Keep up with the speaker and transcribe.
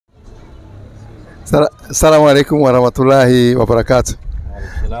Assalamu alaikum warahmatullahi wabarakatuh.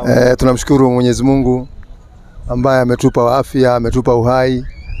 Tunamshukuru Mwenyezi Mungu ambaye ametupa afya, ametupa uhai,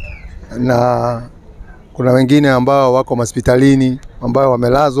 na kuna wengine ambao wako hospitalini, ambao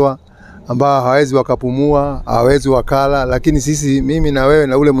wamelazwa, ambao hawezi wakapumua, hawezi wakala, lakini sisi, mimi na wewe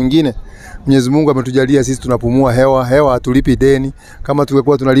na ule mwingine, Mwenyezi Mungu ametujalia sisi tunapumua hewa hatulipi deni. Kama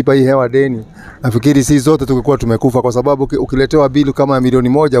tungekuwa tunalipa hii hewa deni, nafikiri sisi zote tungekuwa tumekufa, kwa sababu ukiletewa bili kama milioni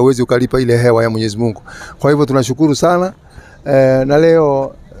 1 huwezi ukalipa ile hewa ya Mwenyezi Mungu. Kwa hivyo tunashukuru sana. Na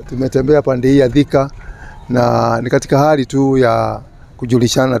leo tumetembea pande hii ya Thika, na ni katika hali tu ya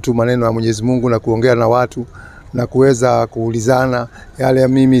kujulishana tu maneno ya Mwenyezi Mungu na kuongea na watu na kuweza kuulizana yale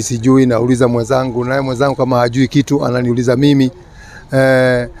mimi sijui na uliza mwenzangu, naye mwenzangu kama hajui kitu ananiuliza mimi.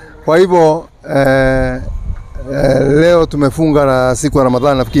 Kwa hivyo leo tumefunga na siku ya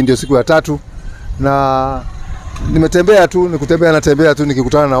Ramadhani, nafikiri ndio siku ya 3, na nimetembea tu, natembea tu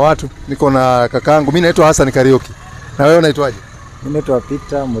nikikutana na watu. Niko na kakaangu, mimi naitwa Hassan Karioki. Na wewe unaitwaje? Mimi naitwa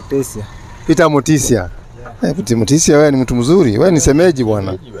Peter Mutisia. Peter Mutisia. Peter Mutisia, wewe ni mtu mzuri. Wewe ni semeji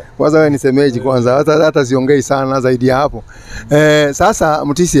bwana. Kwanza wewe ni semeji kwanza, hata siongei sana zaidi ya hapo. Sasa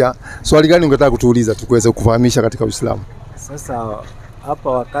Mutisia, swali gani ungetaka kutuuliza tukuweze kufahamisha katika Uislamu? Sasa hapa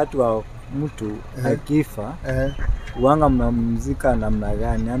wakati wa mtu akifa, uanga mnamzika namna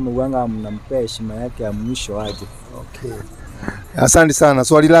gani, ama uanga mnampea heshima yake ya mwisho aje? Okay. Asante sana.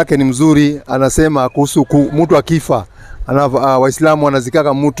 Swali lake ni mzuri. Anasema kuhusu mtu akifa, Waislamu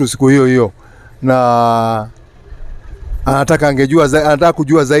wanazikaka mtu siku hiyo hiyo, na anataka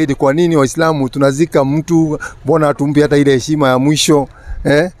kujua zaidi kwa nini Waislamu tunazika mtu, mbona hatumpi hata ile heshima ya mwisho.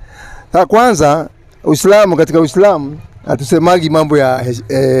 Kwanza Uislamu, katika Uislamu hatusemagi mambo ya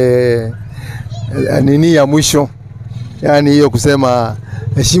nini ya mwisho, yani hiyo kusema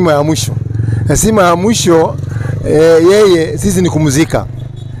heshima ya mwisho. Heshima ya mwisho yeye sisi ni kumzika.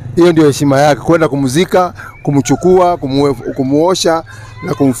 Hiyo ndio heshima yake, kwenda kumzika, kumchukua, kumuosha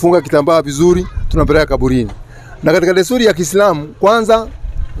na kumfunga kitambaa vizuri, tunapeleka kaburini. Na katika desturi ya Kiislamu, kwanza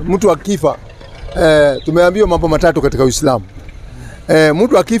mtu akifa, tumeambiwa mambo matatu katika Uislamu.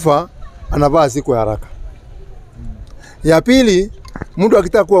 Mtu akifa anavaa siku ya haraka. Ya pili, mtu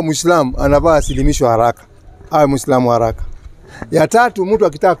akitaka kuwa Muislamu anavaa asilimisho haraka, awe Muislamu haraka. Ya tatu, mtu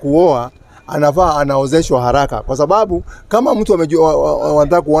akitaka kuoa anaozeshwa haraka, kwa sababu kama mtu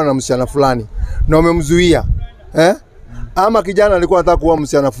anataka kuoa na msichana fulani na umemzuia, ama kijana alikuwa anataka kuoa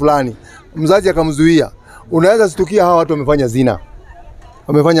msichana fulani, mzazi akamzuia, unaweza stukia hawa watu wamefanya zina,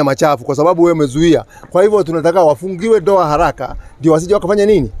 wamefanya machafu kwa sababu wewe umezuia. Kwa hivyo tunataka wafungiwe ndoa haraka, ndio wasije wakafanya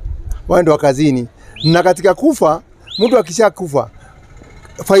nini, waende kazini. Na katika kufa, mtu akishakufa,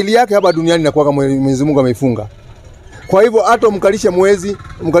 faili yake hapa duniani inakuwa kama Mwenyezi Mungu ameifunga. Kwa hivyo hata umkalishe mwezi,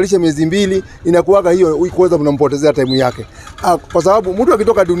 umkalishe miezi 2, inakuwaga hiyo kuweza kunampotezea time yake. Kwa sababu mtu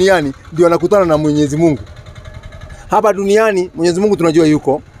akitoka duniani ndio anakutana na Mwenyezi Mungu. Hapa duniani Mwenyezi Mungu tunajua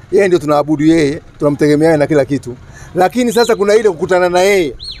yuko, yeye ndio tunaabudu yeye, tunamtegemea na kila kitu. Lakini sasa kuna ile kukutana na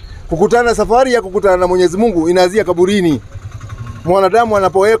yeye. Safari ya kukutana na Mwenyezi Mungu inaanzia kaburini. Mwanadamu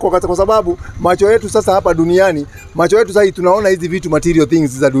anapowekwa, kwa sababu macho yetu sasa hapa duniani, macho yetu sasa tunaona hizi vitu, material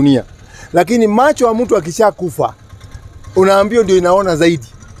things za dunia. Lakini macho ya mtu akishakufa, unaambiwa ndio inaona zaidi.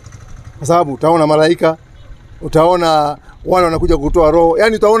 Kwa sababu utaona malaika, utaona wale wanakuja kutoa roho,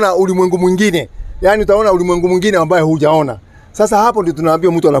 yani utaona ulimwengu mwingine. Yani utaona ulimwengu mwingine ambaye hujaona. Sasa hapo ndio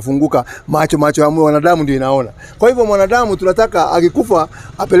tunaambiwa mtu anafunguka macho ya wanadamu ndio inaona. Kwa hivyo mwanadamu tunataka akikufa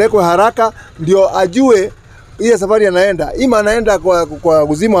apelekwe haraka, ndio ajue ile safari anaenda, ima anaenda kwa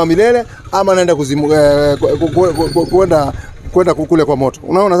uzima wa milele, ama anaenda kwenda kule kwa moto.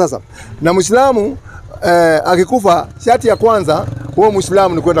 Unaona sasa? Na Muislamu akikufa, shati ya kwanza huo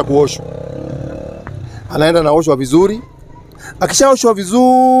Muislamu ni kwenda kuoshwa. Anaenda naoshwa vizuri. Akishaoshwa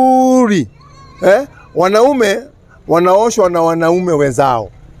vizuri, wanaume wanaoshwa na wanaume wenzao.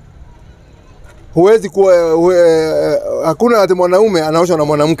 Huwezi kuwa hakuna hata mwanaume anaoshwa na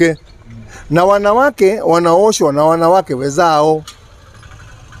mwanamke. Na wanawake wanaoshwa na wanawake wenzao.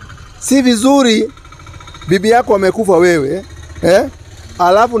 Si vizuri bibi yako amekufa wewe,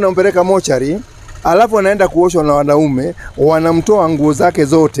 alafu unampeleka mochari, alafu anaenda kuoshwa na wanaume, wanamtoa nguo zake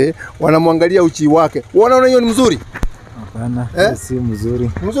zote, wanamwangalia uchi wake. Unaona hiyo ni mzuri? Hapana, si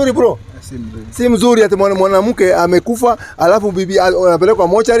mzuri. Mzuri bro? Si mzuri hata mwanamke amekufa, alafu bibi anapelekwa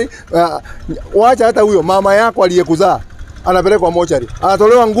mochari. Waacha hata huyo mama yako aliyekuzaa anapelekwa mochari,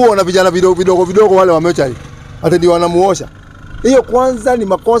 anatolewa nguo na vijana vidogo wale wa mochari, hata ndio wanamuosha. Hiyo kwanza ni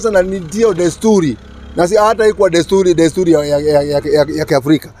makosa na ndio desturi, na si hata iko desturi ya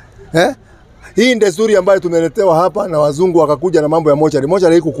Kiafrika. Hii desturi ambayo tumeletewa hapa na wazungu wakakuja na mambo ya mochari.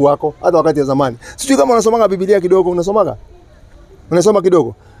 Mochari iko kuwako hata wakati ya zamani. Sijui kama unasomanga Biblia kidogo, unasomaga? Unasoma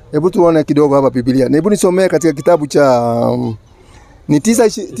kidogo? Hebu tuone kidogo hapa Biblia. Hebu nisomee katika kitabu cha ni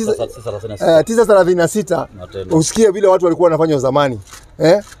 9:36. Usikie vile watu walikuwa wanafanya zamani.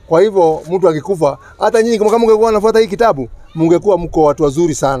 Kwa hivyo mtu akikufa, hata nyinyi kama mngekuwa mnafuata hii kitabu, mngekuwa mko watu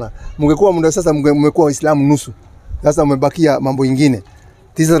wazuri sana. Mngekuwa muda sasa mmekuwa Waislamu nusu. Sasa umebakia mambo mengine.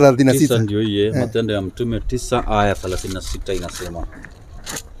 9:36 ndio hii Matendo ya Mtume 9 aya 36 inasema.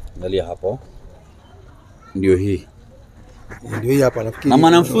 Angalia hapo. Ndio hii. Ndio hii hapa nafikiri.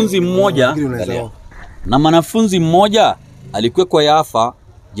 Na mwanafunzi mmoja alikuwa kwa Yafa,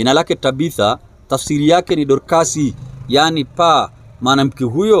 jina lake Tabitha, tafsiri yake ni Dorkasi, yani paa. Mwanamke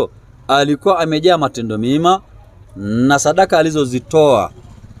huyo alikuwa amejaa matendo mema na sadaka alizozitoa.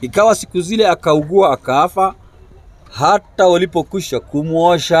 Ikawa siku zile akaugua akafa, hata walipokwisha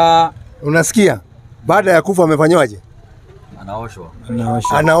kumuosha. Unasikia? Baada ya kufa amefanywaje?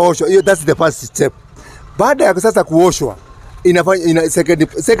 Anaoshwa. Hiyo that's the first step. Baada ya sasa kuoshwa, inafanya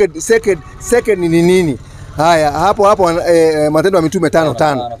second ni nini? Haya, hapo Matendo ya Mitume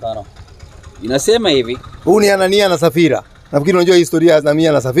 5:5. Inasema hivi. Huu ni Anania na Safira. Nafikiri unajua historia ya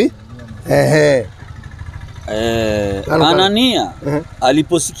Anania na Safira? Anania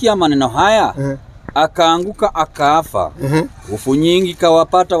aliposikia maneno haya, akaanguka akafa. Hofu nyingi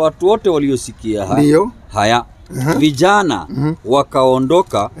kawapata watu wote waliosikia haya. Vijana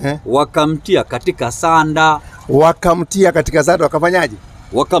wakaondoka, wakamtia katika sanda. Wakafanyaje?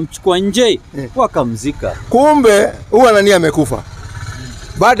 Wakamchukua nje, wakamzika. Kumbe huyu Anania amekufa.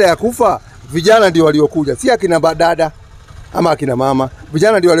 Baada ya kufa, vijana ndio waliokuja, si akina dada ama akina mama.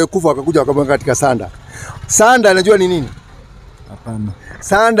 Vijana ndio waliokufa wakakuja wakamweka katika sanda. Sanda unajua ni nini? Hapana.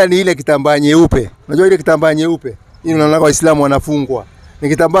 Sanda ni ile kitambaa nyeupe. Unajua ile kitambaa nyeupe? Hii unaona Waislamu wanafungwa. Ni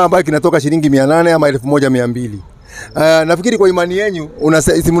kitambaa ambacho kinatoka shilingi 800 ama 1200. Nafikiri kwa imani yenu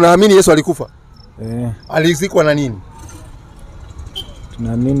mnaamini Yesu alikufa? Alizikwa na nini?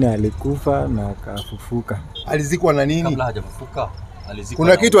 Tunaamini alikufa na akafufuka. Alizikwa na nini? Kabla hajafufuka, alizikwa.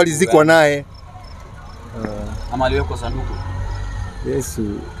 Kuna kitu alizikwa naye. Ama aliwekwa sanduku. Yesu.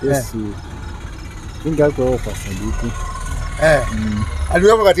 Ingako kwa sanduku.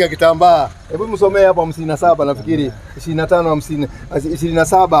 Aliwekwa katika kitambaa. Hebu msomee hapo 57 nafikiri 25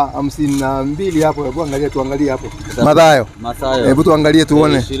 27 52 hapo. Hebu tuangalie hapo. Mathayo. Hebu tuangalie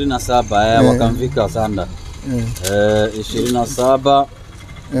tuone. 27 wakamvika sanda. 27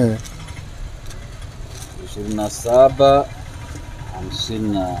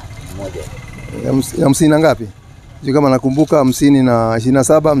 50 ngapi? Sio kama nakumbuka 50 na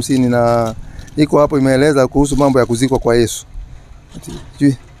 27 50 na iko hapo imeeleza kuhusu mambo ya kuzikwa kwa Yesu.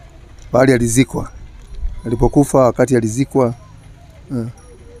 Sijui bali alizikwa. Alipokufa wakati alizikwa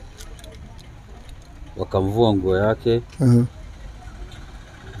wakamvua nguo yake.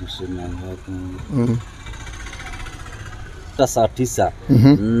 Saa 9.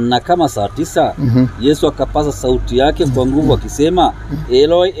 Na kama saa 9 Yesu akapaza sauti yake kwa nguvu akisema,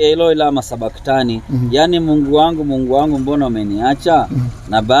 Eloi Eloi lama sabaktani, yani Mungu wangu mbona umeniacha?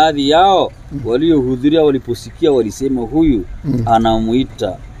 Na baadhi yao waliohudhuria waliposikia walisema, huyu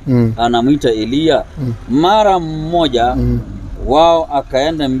anamuita Elia. Mara mmoja wao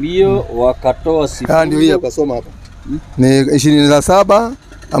akaenda mbio, wakatoa sifa. Ndio hii akasoma hapa. Ni 27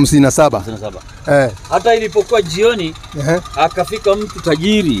 57. Hata ilipokuwa jioni, akafika mtu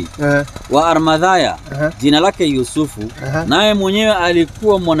tajiri wa Armadhaya, jina lake Yusufu, naye mwenyewe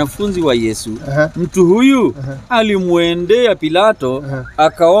alikuwa mwanafunzi wa Yesu. Mtu huyu alimuendea Pilato,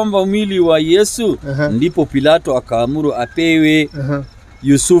 akaomba mwili wa Yesu. Ndipo Pilato akaamuru apewe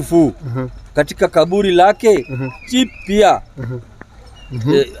Yusufu katika kaburi lake jipya.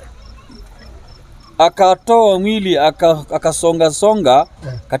 Akatoa mwili akasonga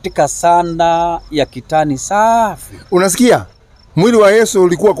katika sanda ya kitani safi. Unasikia? Mwili wa Yesu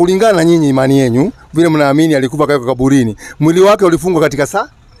ulikuwa kulingana na nyinyi imani yenu, vile mnaamini alikufa katika kaburini. Mwili wake ulifungwa katika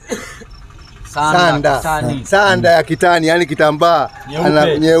sanda ya kitani, yani kitambaa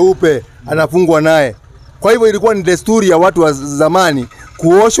nyeupe anafungwa naye. Kwa hivyo ilikuwa ni desturi ya watu wa zamani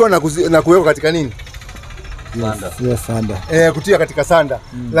kuoshwa na kuwekwa katika nini? Sanda. Kutia katika sanda.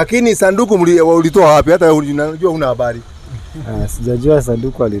 Lakini sanduku ulitoa wapi? Hata unajua una habari. Sijajua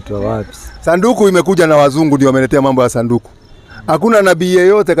sanduku alitoa wapi. Sanduku imekuja na wazungu ndio wameletea mambo ya sanduku. Hakuna nabii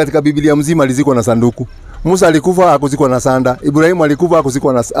yeyote katika Biblia mzima alizikwa na sanduku. Musa alikufa hakuzikwa na sanda. Ibrahimu alikufa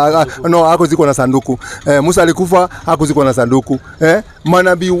hakuzikwa na hakuzikwa na sanduku. Musa alikufa hakuzikwa na sanduku.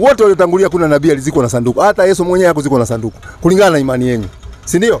 Manabii wote waliotangulia kuna nabii alizikwa na sanduku. Hata Yesu mwenyewe hakuzikwa na sanduku. Kulingana na imani yenu.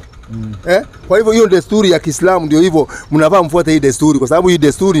 Si ndio? Kwa hivyo hiyo desturi ya Kiislamu ndio hivyo mnafaa mfuate hii desturi, kwa sababu hii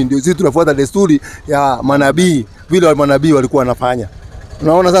desturi ndio sisi tunafuata desturi ya manabii, vile manabii walikuwa wanafanya.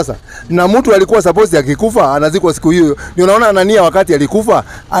 Unaona sasa? Na mtu alikuwa supposed akikufa anazikwa siku hiyo. Ndio unaona Anania wakati alikufa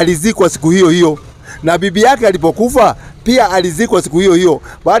alizikwa siku hiyo hiyo. Na bibi yake alipokufa pia alizikwa siku hiyo hiyo.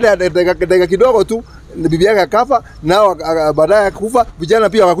 Baada ya dakika kidogo tu bibi yake akafa, nao baadaye akakufa, vijana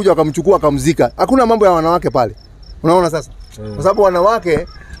pia wakakuja wakamchukua akamzika. Hakuna mambo ya wanawake pale. Unaona sasa? Kwa sababu wanawake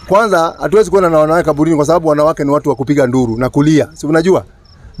kwanza hatuwezi kwenda na wanawake kaburini kwa sababu wanawake ni watu wa kupiga nduru na kulia. Si unajua?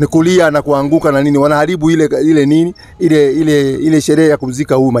 Ni kulia na kuanguka na nini, wanaharibu ile nini, ile sherehe ya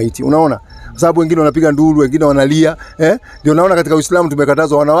kumzika huyu maiti. Unaona? Kwa sababu wengine wanapiga nduru, wengine wanalia, ndio naona katika Uislamu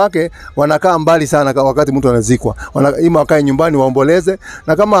tumekatazwa wanawake wanakaa mbali sana wakati mtu anazikwa. Ima wakae nyumbani waomboleze,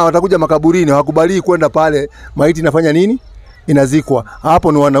 na kama watakuja makaburini hawakubali kwenda pale maiti inafanya nini? Inazikwa.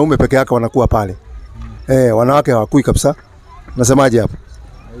 Hapo ni wanaume peke yake wanakuwa pale. Wanawake hawakui kabisa. Nasemaje hapo?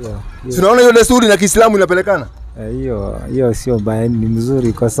 Tunaona hiyo desturi na Kiislamu inapelekana. Hiyo sio mbaya, ni mzuri,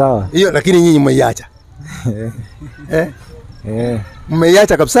 iko sawa. Hiyo lakini nyinyi mmeiacha.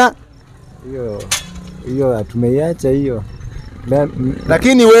 Mmeiacha kabisa. Hiyo tumeiacha hiyo.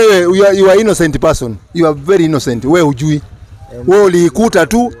 Lakini wewe you are innocent person. You are very innocent. Wewe hujui. Wewe uliikuta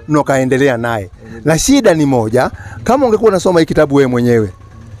tu na kaendelea naye. Na shida ni moja, kama ungekuwa unasoma hii kitabu wewe mwenyewe,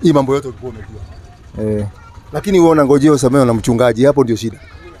 hii mambo yote ulikuwa umejua. Lakini wewe unangojea usamehe na mchungaji, hapo ndio shida.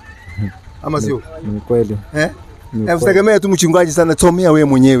 Ama sio? Ni kweli. Usitegemee tu mchungaji sana, somea wewe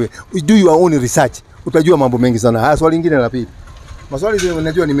mwenyewe. Do your own research. Utajua mambo mengi sana. Haya, swali lingine la pili. Maswali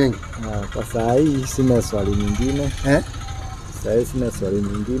unajua ni mengi. Kwa saa hii sina swali nyingine. Sasa sina swali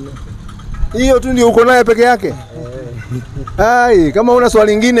nyingine. Hiyo tu ndio uko naye peke yake. Hai, kama una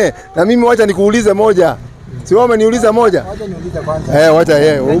swali lingine na mimi wacha nikuulize moja. Si wewe umeniuliza moja? Wacha niulize kwanza. Wacha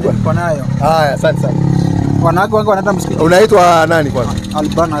yeye. Uko nayo. Haya, asante sana. Wanawake wengi wanaenda msikitini. Unaitwa nani kwanza?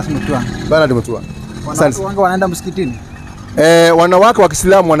 Albana Mchungaji. Bana Mchungaji. Wanawake wengi wanaenda msikitini. Wanawake wa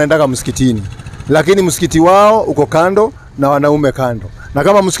Kiislamu wanaenda msikitini. Lakini msikiti wao uko kando na wanaume kando. Na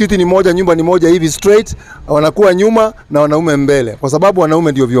kama msikiti ni moja, nyumba ni moja hivi straight, wanakuwa nyuma na wanaume mbele kwa sababu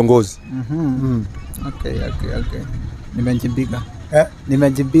wanaume ndio viongozi. Okay. Nimejibika.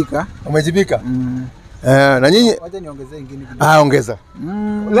 Nimejibika. Umejibika? Na nyinyi wacha niongezee nyingine kidogo. Ongeza.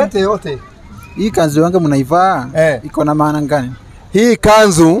 Lete yote. Hii kanzu yangu mnaivaa iko na maana gani? Hii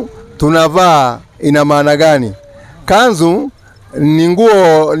kanzu tunavaa ina maana gani? Kanzu ni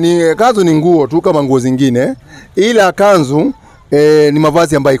nguo tu kama nguo zingine, ila kanzu ni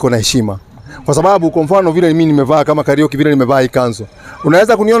mavazi ambayo iko na heshima. Kwa sababu kwa mfano vile mimi nimevaa kama karaoke vile nimevaa hii kanzu.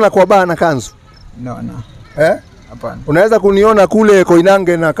 Unaweza kuniona kwa baa na kanzu? No. Hapana. Unaweza kuniona kule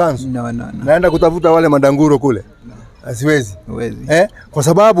Koinange na kanzu? No. Naenda kutafuta wale madanguro kule. Siwezi. Huwezi. Kwa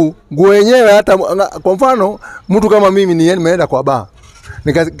sababu nguo yenyewe hata kwa mfano mtu kama mimi nimeenda kwa baa.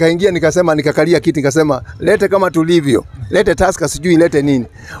 Nikaingia nikakalia kiti nikasema lete kama tulivyo. Lete taska sijui lete nini.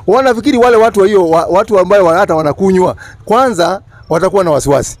 Wanafikiri wale watu ambao hata wanakunywa kwanza watakuwa na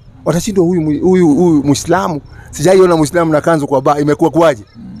wasiwasi. Watashindwa huyu Muislamu. Sijaiona Muislamu na kanzu kwa baa, imekuwa kwaje?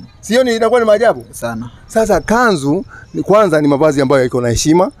 Sio ni inakuwa ni maajabu sana. Sasa kanzu kwanza ni mavazi ambayo iko na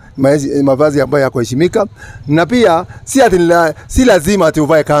heshima, mavazi ambayo yako heshimika, na pia si lazima ati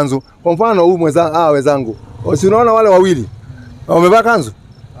uvae kanzu. Kwa mfano huyu wenzangu, si unaona wale wawili wamevaa kanzu?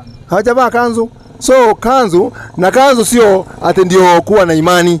 Hawajavaa kanzu. So kanzu sio ati ndio kuwa na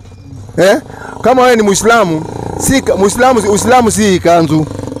imani. Kama wewe ni Muislamu, Uislamu si kanzu.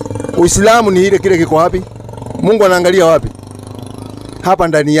 Uislamu ni ile kile kiko wapi? Mungu anaangalia wapi? Hapa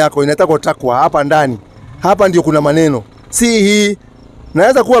ndani yako, inataka takwa hapa ndani. Hapa ndio kuna maneno. Si hii.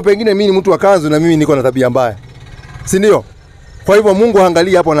 Naweza kuwa pengine mimi ni mtu wa kanzu na mimi niko na tabia mbaya. Si ndio? Kwa hivyo Mungu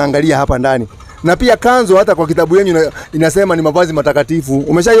haangalii hapo, anaangalia hapa ndani. Na pia kanzu hata kwa kitabu yenu inasema ni mavazi matakatifu.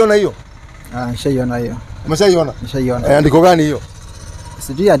 Umeshaiona hiyo? Nishaiona hiyo. Umeshaiona? Nishaiona. Andiko gani hiyo?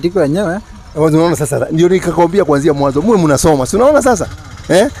 Sijui andiko yenyewe. Unaona sasa, ndio nikakwambia kuanzia mwanzo. Mwe mnasoma. Si unaona sasa?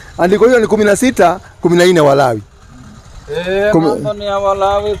 Andiko hiyo ni 16:14 Walawi. Mambo ni ya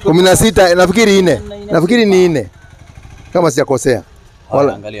Walawi 16 nafikiri 4. Nafikiri ni 4. Kama sijakosea.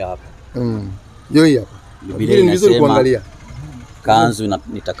 Angalia hapa. Ndio hii hapa. Biblia inasema kanzu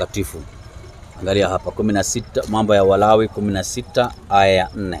ni takatifu. Angalia hapa 16, mambo ya Walawi 16 aya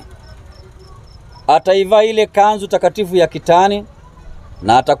 4. Ataivaa ile kanzu takatifu ya kitani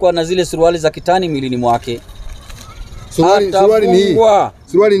na atakuwa na zile suruali za kitani milini mwake.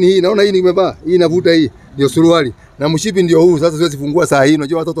 Suruali ni hii. Naona hii nimevaa. Hii inavuta hii. Ndio suruali. Na mshipi ndio huu. Sasa siwezi fungua saa hii.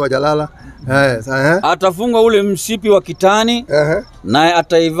 Unajua watoto wajalala. Atafunga ule mshipi wa kitani. Naye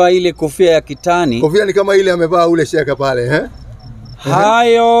ataivaa ile kofia ya kitani. Kofia ni kama ile amevaa ule sheka pale,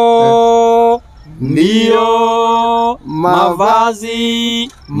 Hayo ndio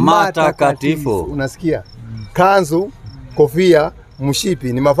mavazi matakatifu. Unasikia? Kanzu, kofia,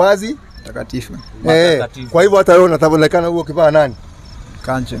 mshipi ni mavazi takatifu. Kwa hivyo hata wewe unataonekana huo kivaa nani?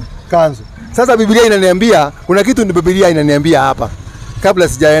 Kanzu. Sasa Biblia inaniambia, kuna kitu ni Biblia inaniambia hapa. Kabla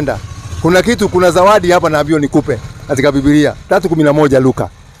sijaenda. Kuna zawadi hapa naambiwa nikupe katika Biblia. 3:11 Luka.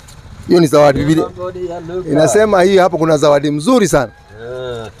 Hiyo ni zawadi Biblia. Inasema hii hapa kuna zawadi mzuri sana.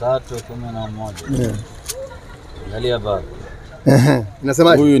 3:11. Angalia baba.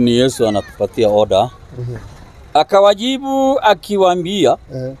 Inasema huyu ni Yesu anatupatia order. Akawajibu akiwaambia,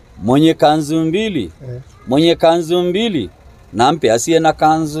 mwenye kanzu mbili, mwenye kanzu mbili, nampe asiye na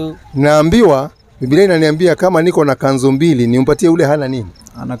kanzu. Naambiwa, Biblia inaniambia kama niko na kanzu mbili, nimpatie ule hana nini?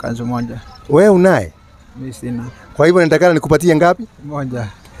 Ana kanzu moja. Wewe unaye? Mimi sina. Kwa hivyo nataka nikupatie ngapi? Moja.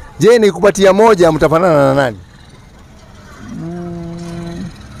 Je, nikupatia moja mtafanana na nani?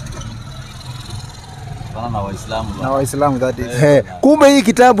 Na Waislamu. Na Waislamu that is. Kumbe hii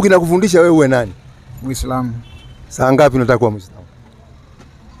kitabu kinakufundisha wewe uwe nani? Muislamu. Saa ngapi unataka kuwa Muislamu?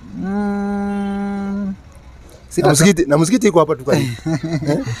 Na msikiti iko hapa tukani.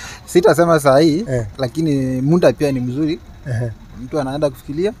 Sitasema saa hii, lakini muda pia ni mzuri. Mtu anaenda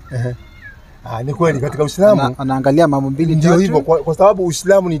kufikiria. Ni kweli katika Uislamu anaangalia mambo mbili ndio hivyo, kwa sababu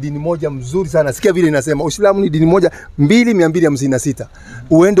Uislamu ni dini moja mzuri sana. Sikia vile inasema Uislamu ni dini moja 256.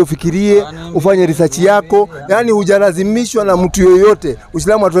 Uende ufikirie, ufanye research yako, yani hujalazimishwa na mtu yoyote.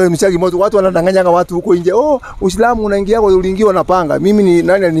 Uislamu hatuelezimishagi moto. Watu wanadanganyanga watu huko nje. Uislamu unaingia kwa uliingiwa na panga. Mimi ni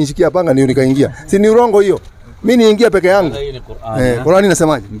nani alinishikia panga ndio nikaingia? Si ni urongo hiyo? Mimi niingia peke yangu. Qur'ani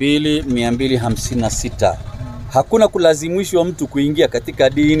inasemaje? 2:256. Hakuna kulazimishwa mtu kuingia katika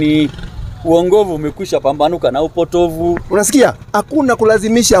dini. Uongovu umekwisha pambanuka na upotovu. Unasikia? Hakuna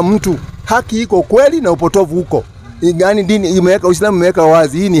kulazimisha mtu. Haki iko kweli na upotovu huko. Yaani dini imeweka, Uislamu imeweka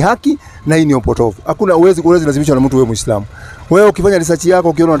wazi, hii ni haki na hii ni upotovu. Hakuna uwezi kulazimishwa na mtu wewe Muislamu. Wewe ukifanya research yako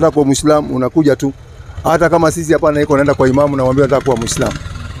ukiona unataka kuwa Muislamu unakuja tu. Hata kama sisi hapa na iko naenda kwa imamu na mwambie nataka kuwa Muislamu.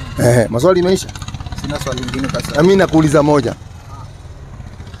 Maswali imeisha? Sina swali lingine basi. Mimi nakuuliza moja.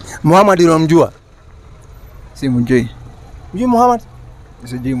 Muhammad unamjua? Si mjui. Mjui Muhammad?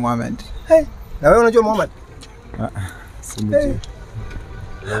 Sijui Muhammad. Na wewe unajua Muhammad? Si mjui.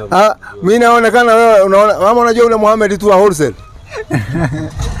 Mimi naonekana wewe unaona mama unajua ule Muhammad tu wa wholesale.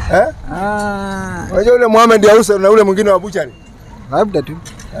 Unajua ule Muhammad ya wholesale na ule mwingine wa butchery? Labda tu.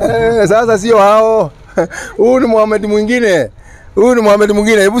 Sasa sio hao. Huyu ni Muhammad mwingine.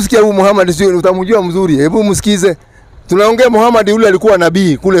 Hebu sikia huyu Muhammad sio utamjua mzuri. Hebu msikize. Tunaongea Muhammad yule alikuwa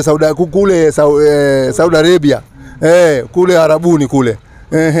nabii kule Saudi Arabia. Kule Arabuni kule.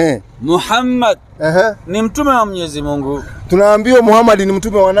 Muhammad ni mtume wa Mwenyezi Mungu. Tunaambiwa Muhammad ni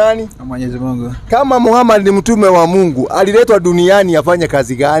mtume wa nani? Wa Mwenyezi Mungu. Kama Muhammad ni mtume wa Mungu, aliletwa duniani afanye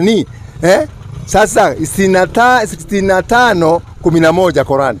kazi gani? Sasa 65:11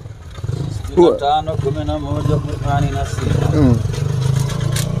 Qur'an. 65:11 Qur'an inasema.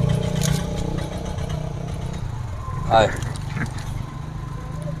 Hai.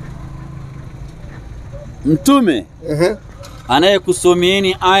 Mtume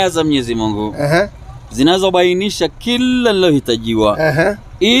anayekusomeeni aya za Mwenyezi Mungu zinazobainisha kila lilohitajiwa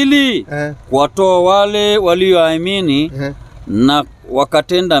ili kuwatoa wale walioamini na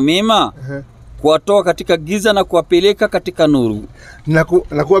wakatenda mema, kuwatoa katika giza na kuwapeleka katika nuru.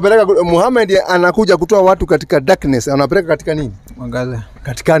 Na kuwapeleka. Muhammad anakuja kutoa watu katika darkness, anapeleka katika nini? Mwangaza.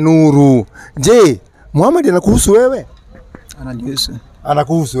 Katika nuru. Je, Muhammad anakuhusu wewe? Anajihusu.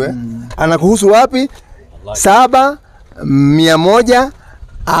 Anakuhusu Anakuhusu wapi?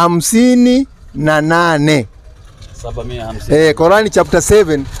 758. 750. Qur'an chapter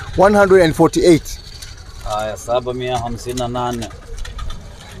 7 148. Aya 758.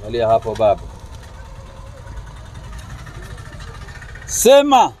 Angalia hapo baba.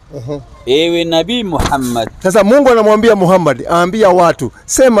 Sema ewe Nabii Muhammad. Sasa Mungu anamwambia Muhammad, aambia watu,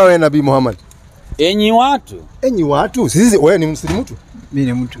 sema wewe Nabii Muhammad. Enyi watu. Sisi wewe ni mtu. Mimi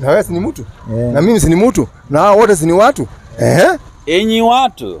ni mtu. Na wewe si ni mtu. Na mimi si ni mtu. Na hao wote si ni watu. Enyi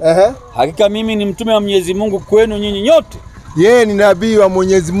watu. Hakika mimi ni mtume wa Mwenyezi Mungu kwenu nyinyi nyote. Yeye ni nabii wa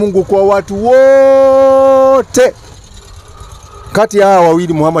Mwenyezi Mungu kwa watu wote. Kati ya hao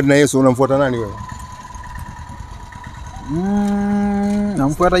wawili Muhammad na Yesu unamfuata nani wewe?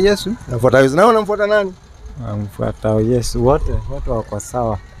 Namfuata Yesu. Nafuata Yesu. Na unamfuata nani? Namfuata Yesu. Wote wako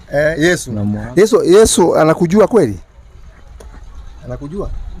sawa. Yesu. Yesu anakujua kweli? Anakujua?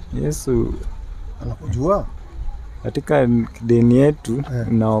 Yesu anakujua. Katika dini yetu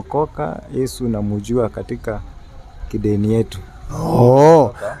naokoka, Yesu namjua katika kideni yetu.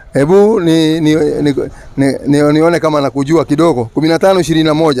 Hebu nione kama anakujua kidogo.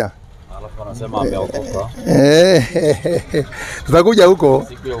 15:21. Alafu anasema ameokoka. Tutakuja huko.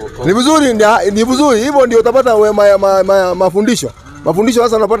 Ni vizuri hivyo ndio utapata mafundisho. Mafundisho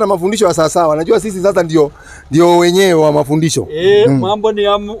sasa unapata mafundisho ya sawa. Najua sisi sasa ndio wenyewe wa mafundisho. Mambo ni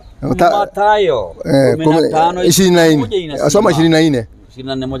ya Mathayo 15:24. Soma 24.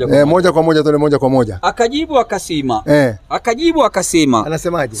 24 moja kwa moja, tole moja kwa moja. Akajibu akasema.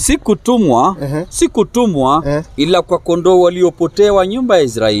 Anasemaje? Sikutumwa ila kwa kondoo waliopotea nyumba ya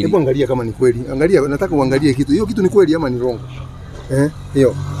Israeli. Hebu angalia kama ni kweli. Angalia, nataka uangalie kitu. Hiyo kitu ni kweli ama ni rongo?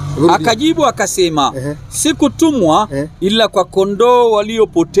 Hiyo. Akajibu akasema, sikutumwa ila kwa kondoo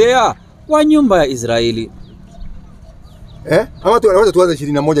waliopotea wa nyumba ya Israeli. Ama tuanze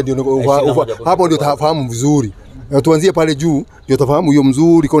 21 ndio hapo ndio tafahamu vizuri. Tuanzie pale juu ndio tafahamu hiyo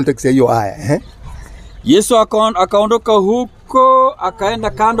mzuri context ya hiyo aya. Yesu akaondoka huko akaenda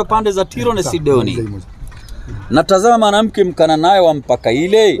kando pande za Tiro na Sidoni. Na tazama mwanamke Mkananayo wa mpaka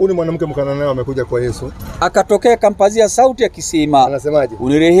ile. Huyu mwanamke Mkananayo amekuja kwa Yesu. Akatokea kampazia sauti akisema, anasemaje?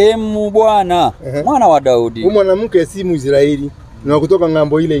 Unirehemu Bwana, mwana wa Daudi. Huyu mwanamke si Mwisraeli, ni kutoka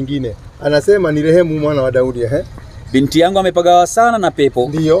ngambo ile nyingine. Anasema ni rehemu mwana wa Daudi. Binti yangu amepagawa sana na pepo.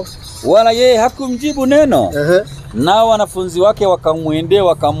 Ndio. Wala yeye hakumjibu neno. Nao wanafunzi wake wakamwendea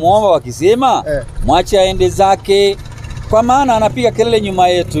wakamuomba wakisema, mwache aende zake kwa maana anapiga kelele nyuma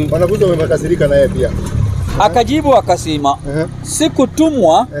yetu. Wanafunzi wamekasirika naye pia. Akajibu akasema,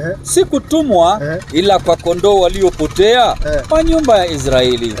 sikutumwa ila kwa kondoo waliopotea kwa nyumba ya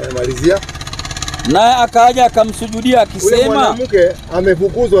Israeli. Malizia. Na akaja akamsujudia akisema, mwanamke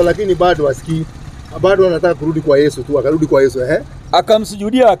amefukuzwa lakini bado asikii. Bado anataka kurudi kwa Yesu tu, akarudi kwa Yesu.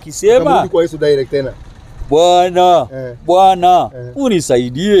 Akamsujudia akisema, akarudi kwa Yesu direct tena. Bwana,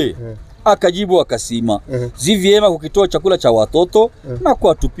 unisaidie. Akajibu akasema, si vyema kukitoa chakula cha watoto na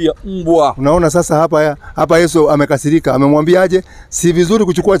kuwatupia mbwa. Unaona sasa hapa Yesu amekasirika. Amemwambiaje? Si vizuri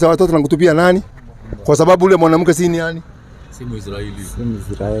kuchukua cha watoto na kutupia nani? Kwa sababu ule mwanamke si nani? Si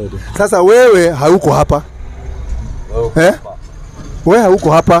Mwisraeli. Sasa wewe hauko hapa. Wewe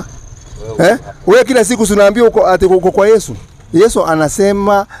hauko hapa. Wewe kila siku tunaambiwa uko kwa Yesu. Yesu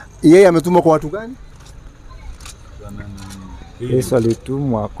anasema yeye ametumwa kwa watu gani? Yesu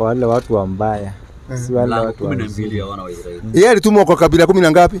alitumwa kwa wale watu wambaya, si wale watu wa Israeli. Yeye alitumwa kwa kabila 10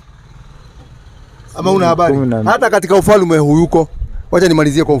 na ngapi? Ama una habari? Hata katika ufalme huyuko. Wacha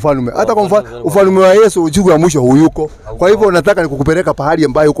nimalizie kwa ufalme. Hata kwa ufalme wa Yesu ujibu wa mwisho huyuko. Kwa hivyo nataka nikukupeleka pahali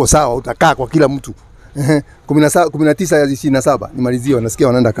ambayo uko sawa, utakaa kwa kila mtu. 19:27 nimalizie, nasikia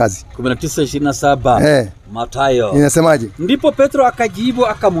wanaenda kazi. 19:27 Mathayo. Inasemaje? Ndipo Petro akajibu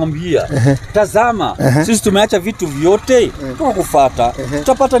akamwambia, tazama, sisi tumeacha vitu vyote tukakufuata.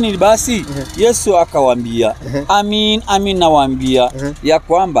 Tutapata nini basi? Yesu akawaambia, amin nawaambia ya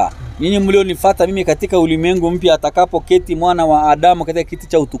kwamba nyinyi mlionifuata mimi katika ulimwengu mpya atakapoketi mwana wa Adamu katika kiti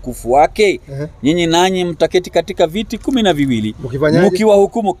cha utukufu wake, nyinyi nanyi mtaketi katika viti 12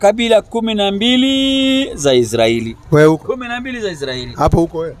 mkiwahukumu kabila 12 za Israeli. Wewe huko 12 za Israeli. Hapo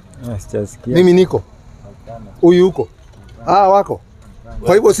huko wewe? Sijasikia. Mimi niko. Huyu huko. Wako.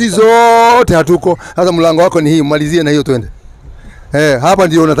 Kwa hivyo si zote hatuko. Sasa mlango wako ni hii, malizie na hiyo twende. Hapa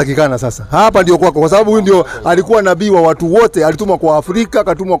ndio unatakikana sasa. Hapa ndio kwako kwa sababu huyu ndio alikuwa nabii wa watu wote. Alitumwa kwa Afrika,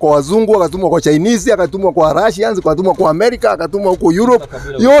 akatumwa kwa wazungu, akatumwa kwa Chinese, akatumwa kwa Russians, akatumwa kwa Amerika, akatumwa huko Europe.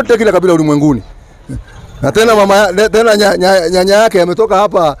 Yote kila kabila ulimwenguni. Na tena nyanya yake ametoka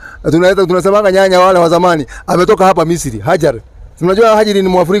hapa, tunasemanga nyanya wale wa zamani, ametoka hapa Misri, Hajar. Tunajua Hajiri ni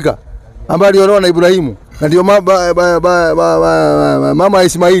Mwafrika ambaye aliolewa na Ibrahimu. Na ndio mama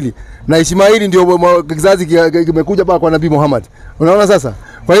Ismaili. Na Ismaili ndio kizazi kimekuja paka kwa Nabii Muhammad. Unaona sasa?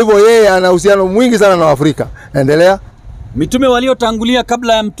 Kwa hivyo yeye ana uhusiano mwingi sana na Afrika. Endelea. Mitume waliotangulia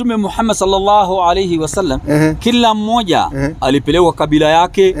kabla ya Mtume Muhammad sallallahu alayhi wasallam, kila mmoja alipelekwa kabila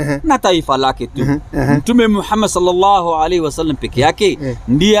yake na taifa lake tu. Mtume Muhammad sallallahu alayhi wasallam peke yake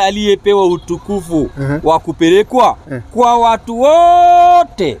ndiye aliyepewa utukufu wa kupelekwa kwa watu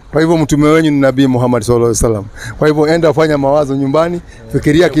wote. Kwa hivyo mtume wenyu ni Nabii Muhammad sallallahu alayhi wasallam. Kwa hivyo enda fanya mawazo nyumbani,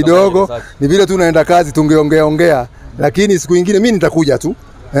 fikiria kidogo. Ni vile tunaenda kazi tungeongea, lakini siku nyingine mimi nitakuja tu.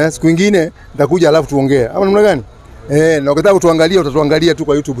 Siku nyingine nitakuja alafu tuongee. Ama namna gani? Na ukitaka kutuangalia utatuangalia tu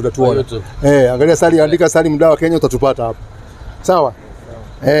kwa YouTube utatuona. Angalia Sali, andika Sali Mdawa Kenya utatupata hapo. Sawa?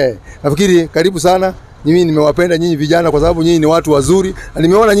 Nafikiri karibu sana. Mimi nimewapenda nyinyi vijana kwa sababu nyinyi ni watu wazuri. Na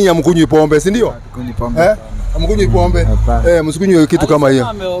nimeona nyinyi hamkunywi pombe, si ndio? Hamkunywi pombe. Msikunywe kitu kama hiyo.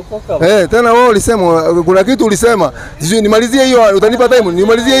 Tena wewe ulisema kuna kitu ulisema. Nimalizie hiyo, utanipa time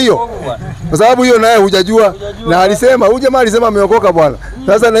nimalizie hiyo. Kwa sababu hiyo naye hujajua. Na alisema, huyu jamaa alisema ameokoka bwana.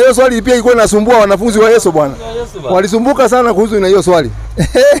 Sasa na hiyo swali pia ilikuwa inasumbua wanafunzi wa Yesu bwana. Walisumbuka sana kuhusu na hiyo swali.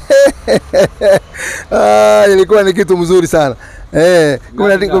 Ilikuwa ni kitu mzuri sana.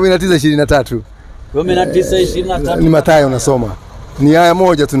 19:23. 19:23 ni Mathayo unasoma. Ni aya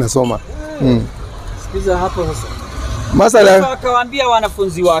moja tunasoma. Sikiza hapo sasa. Masala Yesu akawaambia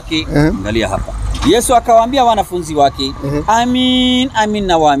wanafunzi wake, angalia hapa. Yesu akawaambia wanafunzi wake, amin, amin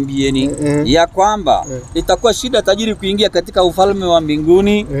nawaambieni ya kwamba itakuwa shida tajiri kuingia katika ufalme wa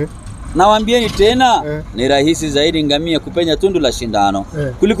mbinguni. Nawaambieni tena, ni rahisi zaidi ngamia kupenya tundu la shindano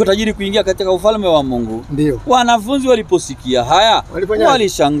kuliko tajiri kuingia katika ufalme wa Mungu. Ndio. Wanafunzi waliposikia haya,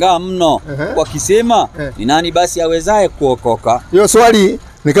 walishangaa mno, wakisema, ni nani basi awezaye kuokoka? Hiyo swali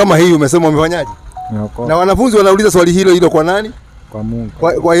ni kama hii umesema umefanyaje? Na wanafunzi wanauliza swali hilo kwa nani? Kwa Mungu.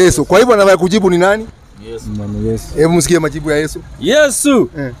 Kwa Yesu. Kwa hivyo anaweza kujibu ni nani? Yesu. Hebu msikie majibu ya Yesu. Yesu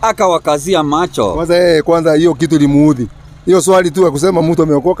akawakazia macho. Kwanza hiyo kitu limuudhi. Hiyo swali tu ya kusema mtu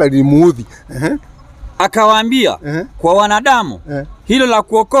ameokoka limuudhi. Akawaambia, kwa wanadamu hilo la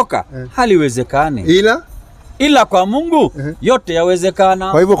kuokoka haliwezekani. Ila kwa Mungu yote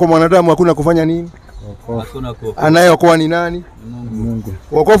yawezekana. Kwa hivyo kwa mwanadamu hakuna kufanya nini? Anayeokoa ni nani? Mungu.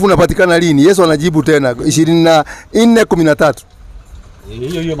 Wokovu unapatikana lini? Yesu anajibu tena 24:13.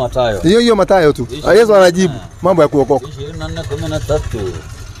 Hiyo Mathayo. Hiyo Mathayo tu. Yesu anajibu mambo ya kuokoka. 24:13.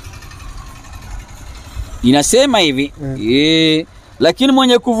 Inasema hivi, lakini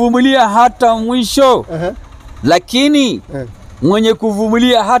mwenye kuvumilia hata mwisho. Lakini mwenye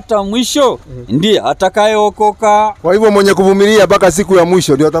kuvumilia hata mwisho ndiye atakayeokoka. Kwa hivyo mwenye kuvumilia mpaka siku ya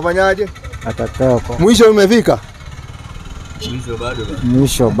mwisho ndio atafanyaje? Atakayeokoka. Mwisho umefika?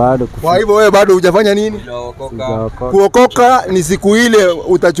 Mwisho bado kufika. Kwa hivyo wewe bado hujafanya nini? Kuokoka ni siku ile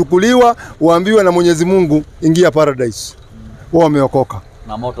utachukuliwa uambiwe na Mwenyezi Mungu ingia paradise. Wao wameokoka.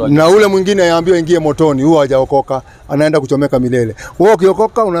 Na ule mwingine yaambiwa ingie motoni, huo hajaokoka, anaenda kuchomeka milele. Wewe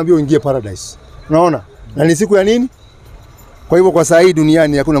ukiokoka unaambiwa ingie paradise. Unaona? Na ni siku ya nini? Kwa hivyo kwa saa hii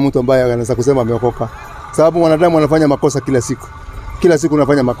duniani hakuna mtu ambaye anaweza kusema ameokoka. Sababu mwanadamu anafanya makosa kila siku. Kila siku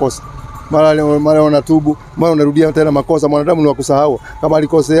unafanya makosa. Mara unatubu, mara unarudia tena makosa. Mwanadamu ni wa kusahau. Kama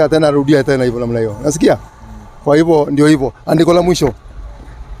alikosea tena arudia tena hivyo namna hiyo. Nasikia? Kwa hivyo ndio hivyo. Andiko la mwisho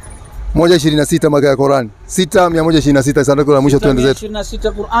 1:26 maka ya Qur'an. 6:126 andiko la mwisho twende zetu.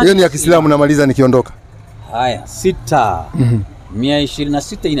 Hiyo ni ya Kiislamu namaliza nikiondoka. Haya,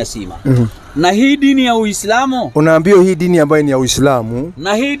 6:126 inasema. Na hii dini ya Uislamu, unaambiwa hii dini ambayo ni ya Uislamu.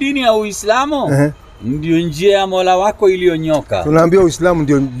 Na hii dini ya Uislamu ndio njia ya Mola wako iliyonyoka. Tunaambiwa Uislamu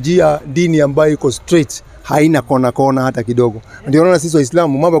ndio njia, dini ambayo iko straight, haina kona hata kidogo. Ndio unaona sisi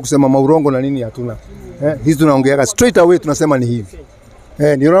Waislamu mambo ya kusema maurongo na nini hatuna. Hizi tunaongea straight away, tunasema ni hivi.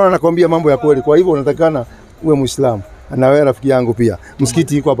 Ndio unaona nakwambia mambo ya kweli. Kwa hivyo unatakana uwe Muislamu. Na wewe rafiki yangu pia.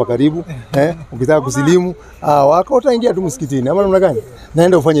 Msikiti iko hapa karibu. Ukitaka kusilimu, wako utaingia tu msikitini. Ama namna gani?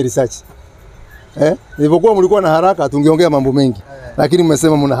 Naenda ufanye research. Nilipokuwa mlikuwa na haraka tungeongea mambo mengi. Lakini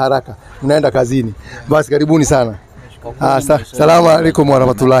mmesema mna haraka. Mnaenda kazini. Basi karibuni sana. Salamu alaykum wa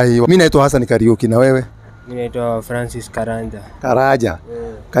rahmatullahi. Mimi naitwa Hassan Kariuki, na wewe? Mimi naitwa Francis Karanja. Karaja.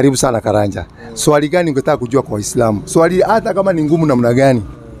 Karibu sana Karanja. Swali gani ungetaka kujua kwa Waislamu? Swali hata kama ni ngumu namna gani,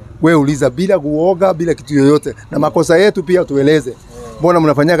 wewe uliza bila kuoga, bila kitu yoyote. Na makosa yetu pia tueleze. Mbona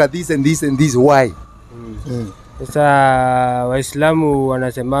mnafanyaga this and this and this, why? Sasa Waislamu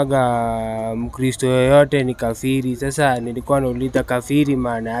wanasemaga Mkristo yoyote ni kafiri. Sasa nilikuwa nauliza kafiri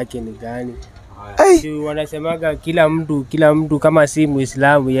maana yake ni gani? Wanasemaga kila mtu kama si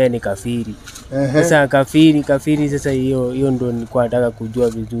Muislamu yeye ni kafiri. Sasa kafiri sasa hiyo ndio nilikuwa nataka kujua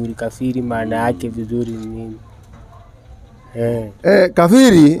vizuri, kafiri maana yake vizuri ni nini?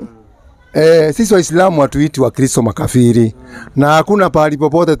 Kafiri sisi Waislamu hatuiti Wakristo makafiri. Na hakuna pahali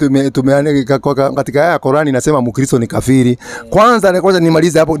popote tumeandika katika aya ya Qur'ani inasema Mkristo ni kafiri. Kwanza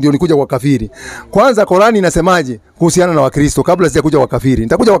nimalize hapo ndio nikuja kwa kafiri. Kwanza Qur'ani inasemaje kuhusiana na Wakristo kabla sijakuja kwa kafiri?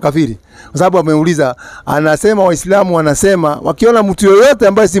 Nitakuja kwa kafiri. Kwa sababu ameuliza, anasema Waislamu wanasema wakiona mtu yoyote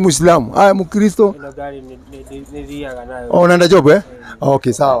ambaye si Muislamu, Mkristo. Unaenda job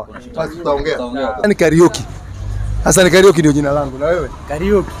Okay, sawa. Basi tutaongea. Ni Kariuki. Hassan Kariuki ndio jina langu, na wewe?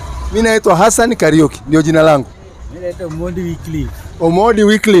 Kariuki. Mimi naitwa Hassan Kariuki ndio jina langu. Mimi naitwa Omodi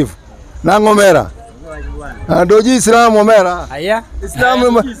Wycliffe. Na ngomera. Ndoji Islamu omera. Aya.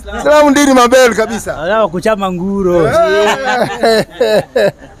 Islamu ndiri mabel kabisa. Alawa kuchama nguro.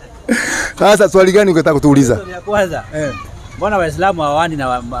 Sasa swali gani ungetaka kutuuliza? Ya kwanza. Mbona Waislamu hawani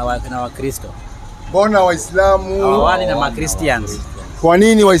na Wakristo? Mbona Waislamu hawani na Christians? Kwa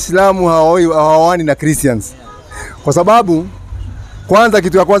nini Waislamu hawani na Christians? Kwa sababu kwanza,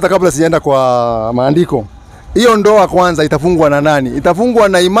 kitu ya kwanza kabla sijaenda kwa maandiko, hiyo ndoa kwanza itafungwa na nani? Itafungwa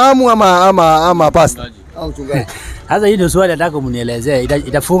na imamu ama pastor au mchungaji? Sasa hii ndio swali nataka mnielezee,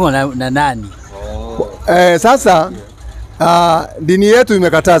 itafungwa na nani? Sasa dini yetu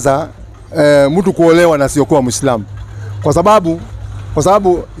imekataza mtu kuolewa na sio kuwa Muislamu. Kwa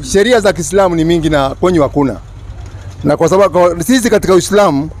sababu sheria za Kiislamu ni mingi na kwenye hakuna. Na kwa sababu sisi katika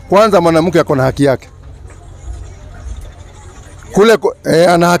Uislamu kwanza mwanamke ako na haki yake. kule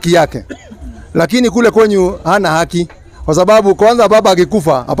ana haki yake, lakini kule kwenyu hana haki, kwa sababu kwanza baba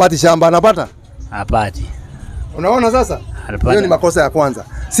akikufa apati shamba, anapata? Hapati. Unaona sasa? Hiyo ni makosa ya kwanza.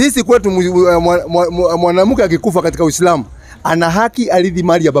 Sisi kwetu mwanamke akikufa katika Uislamu ana haki arithi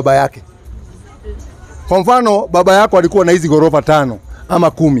mali ya baba yake. Kwa mfano baba yako alikuwa na hizi ghorofa 5 ama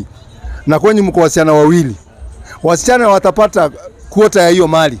 10 na kwenye mko wasichana wawili, wasichana watapata kuota ya hiyo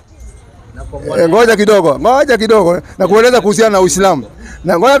mali. Ngoja kidogo na kueleza kuhusiana na Uislamu.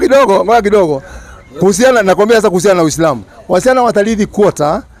 Na ngoja kidogo kuhusiana, nakwambia sasa kuhusiana na Uislamu. Wasichana watarithi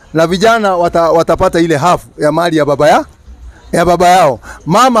kuota na vijana watapata ile hafu ya mali ya baba yao.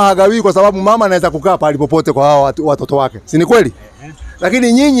 Mama hagawi kwa sababu mama anaweza kukaa pale popote kwa hao watoto wake. Si ni kweli?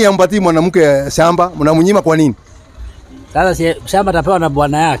 Lakini nyinyi hampatii mwanamke shamba, mnamnyima kwa nini? Sasa shamba atapewa na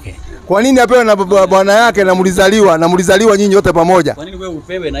bwana yake. Kwa nini apewe na bwana yake na mlizaliwa nyinyi wote pamoja? Kwa nini wewe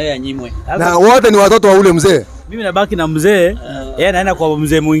upewe na yeye anyimwe? Na wote ni watoto wa ule mzee. Mimi nabaki na mzee, yeye anaenda kwa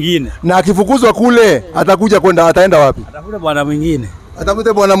mzee mwingine. Na akifukuzwa kule ataenda wapi? Atafuta bwana mwingine.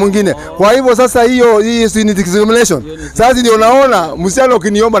 Atafute bwana mwingine. Kwa hivyo sasa hii si discrimination. Sasa ndio unaona msichana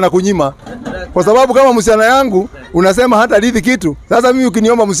ukiniomba na kunyima. Kwa sababu kama msichana yangu unasema hata rithi kitu. Sasa mimi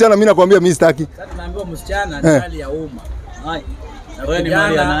ukiniomba msichana mimi nakwambia mimi sitaki. Sasa tunaambiwa msichana ni mali ya umma. Hai. Wewe ni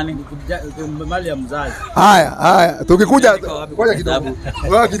mali ya nani? Mali ya mzazi. Haya, tukikuja ngoja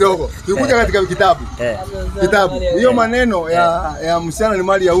kidogo. Tukikuja katika kitabu. Hiyo maneno ya msichana ni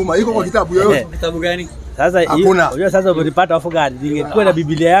mali ya umma iko kwa kitabu yoyote? Kitabu gani? Sasa unajua sasa umenipata afu gani? Ningekuwa na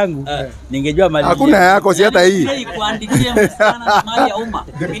Biblia yangu ningejua mali. Hakuna yako, si hata hii. Kuandikia msichana mali ya umma.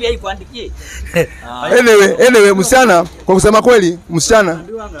 Biblia ikuandikie. Anyway, msichana kwa kusema kweli, msichana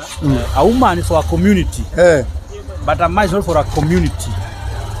umma ni for a community. But a man is not for a community.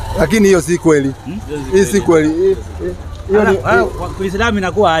 Lakini hiyo si kweli. Hii si kweli. Uislamu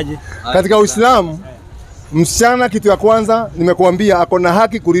inakuwa aje? Katika Uislamu msichana kitu ya kwanza nimekuambia ako na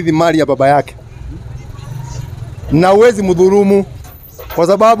haki kurithi mali ya baba yake. Na uwezi mdhulumu kwa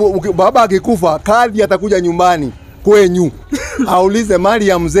sababu baba akikufa kadhi atakuja nyumbani kwenyu. Aulize mali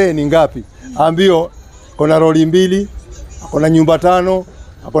ya mzee ni ngapi? Ambio kuna roli 2, kuna nyumba 5,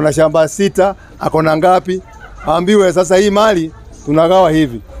 kuna shamba 6, kuna ngapi? Ambiwe sasa hii mali tunagawa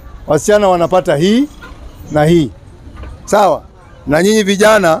hivi. Wasichana wanapata hii na hii. Sawa? Na nyinyi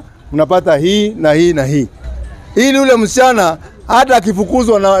vijana mnapata hii na hii na hii. Ili ule msichana hata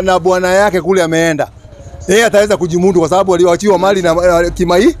akifukuzwa na bwana yake kule ameenda, yeye ataweza kujimudu kwa sababu aliwachiwa mali na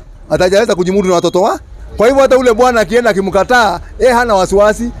kimai, ataweza kujimudu na watoto wa. Kwa hivyo hata ule bwana akienda akimkataa, yeye hana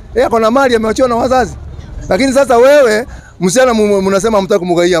wasiwasi, yeye akona mali amewachiwa na wazazi. Lakini sasa wewe msichana mnasema mtaki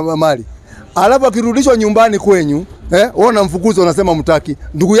kumgaia mali. Alafu akirudishwa nyumbani kwenyu, wewe unamfukuza unasema mtaki.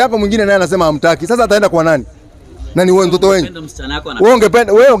 Ndugu yako mwingine naye anasema hamtaki. Sasa ataenda kwa nani? Nani wewe mtoto wenu?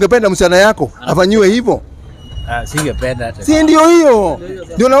 Wewe ungependa msichana yako afanywe hivyo? Singependa hata. Si ndio hiyo?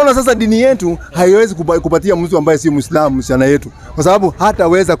 Ndio naona sasa dini yetu haiwezi kupatia mtu ambaye si Muislamu msichana yetu kwa sababu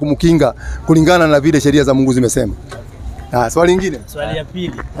hataweza kumkinga kulingana na vile sheria za Mungu zimesema. Swali lingine? Swali ya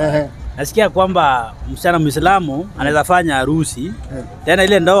pili. Nasikia kwamba msichana Muislamu anaweza fanya harusi, tena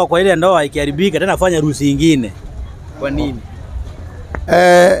ile ndoa ikiharibika tena afanye harusi nyingine. Kwa nini?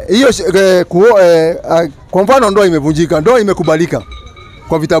 Hiyo kwa mfano ndoa imevunjika, ndoa imekubalika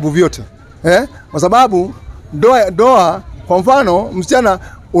kwa vitabu vyote. Kwa sababu ndoa kwa mfano msichana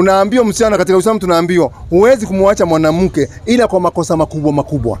unaambiwa msichana katika Uislamu tunaambiwa huwezi kumwacha mwanamke ila kwa makosa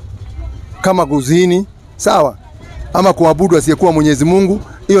makubwa kama kuzini, sawa? Ama kuabudu asiyekuwa Mwenyezi Mungu,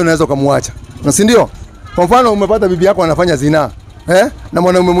 hiyo unaweza kumwacha. Na si ndio? Kwa mfano umepata bibi yako anafanya zinaa, na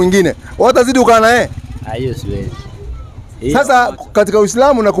mwanamume mwingine, utazidi ukaa naye? Hiyo siwezi. Sasa katika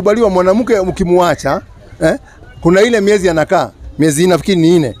Uislamu nakubaliwa mwanamke ukimwacha, kuna ile miezi anakaa, miezi nafikiri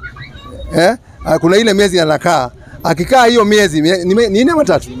ni 4. Kuna ile miezi anakaa, akikaa hiyo miezi ni 4 ama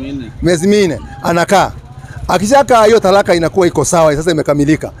 3? Miezi 4 anakaa. Akishakaa hiyo talaka inakuwa iko sawa, sasa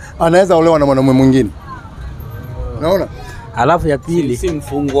imekamilika. Anaweza olewa na mwanamume mwingine. Unaona? Alafu ya pili si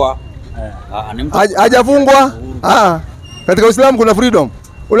mfungwa. Hajafungwa. Katika Uislamu kuna freedom.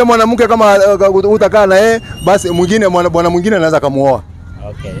 Ule mwanamke kama utakaa na yeye basi mwingine bwana mwingine anaweza kumuoa.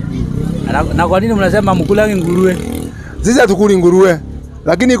 Okay. Na kwa nini mnasema mkulangi nguruwe? Sisi hatukuli nguruwe.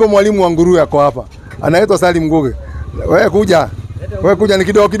 Lakini iko mwalimu wa nguruwe yako hapa. Anaitwa Salim Nguge. Wewe kuja ni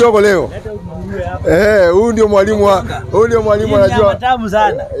kidogo leo. Huyu ndio mwalimu anajua. Matamu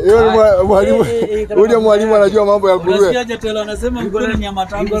sana. Huyu ndio mwalimu anajua mambo ya nguruwe. Unasikia tena anasema nguruwe ni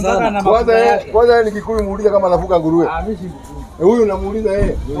matamu sana. Kwanza ni Kikuyu muulize kama anafuga nguruwe. Huyu unamuuliza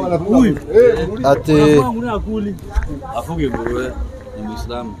yeye kama anafuga nguruwe. Ati afuge nguruwe ni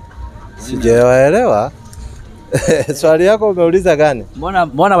Muislamu. Sijaelewa. Swali yako umeuliza gani?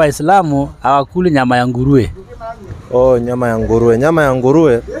 Mbona Waislamu hawakuli nyama ya nguruwe? Oh, nyama ya nguruwe. Nyama ya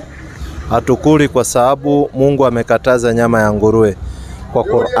nguruwe hatukuli kwa sababu Mungu amekataza nyama ya nguruwe kwa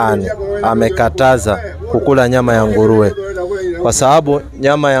Qur'ani. Amekataza kukula nyama ya nguruwe kwa sababu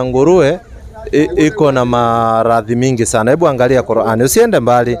nyama ya nguruwe iko na maradhi mingi sana. Hebu angalia Qur'ani, usiende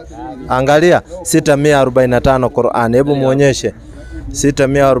mbali. Angalia 645 Qur'ani. Hebu muonyeshe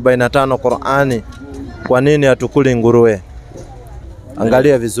 645 Qur'ani. Kwa nini hatukuli nguruwe?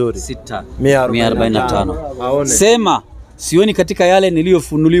 Angalia vizuri. 645. Sema sioni katika yale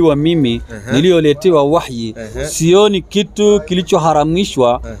niliyofunuliwa mimi, niliyoletewa wahyi, sioni kitu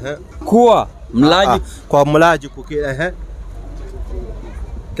kilichoharamishwa kuwa mlaji kwa mlaji kukila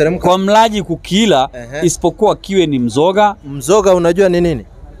kwa mlaji kukila isipokuwa kiwe ni mzoga. Mzoga unajua ni nini?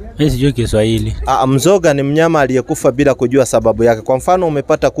 Mimi sijui Kiswahili. Mzoga ni mnyama aliyekufa bila kujua sababu yake. Kwa mfano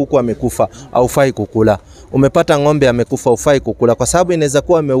umepata kuku amekufa, haufai kukula. Umepata ng'ombe amekufa, haufai kukula kwa sababu inaweza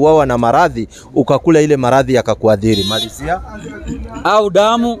kuwa ameuawa na maradhi, ukakula ile maradhi yakakuadhiri. Malizia. Au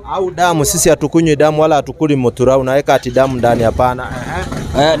damu. Sisi hatukunywi damu wala hatukuli motura, unaweka ati damu ndani, hapana.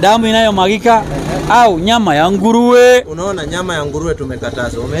 Damu inayomwagika au nyama ya nguruwe. Unaona, nyama ya nguruwe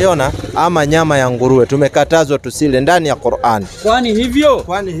tumekatazwa. Umeona? Ama nyama ya nguruwe tumekatazwa tusile ndani ya Qur'an. Kwani hivyo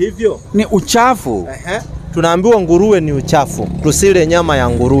ni uchafu. Tunaambiwa nguruwe ni uchafu, tusile nyama ya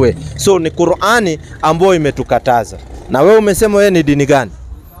nguruwe. So ni Qur'ani ambayo imetukataza. Na wewe umesema wewe ni dini gani?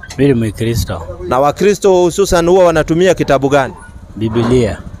 Mimi ni Mkristo. Na Wakristo hususan huwa wanatumia kitabu gani?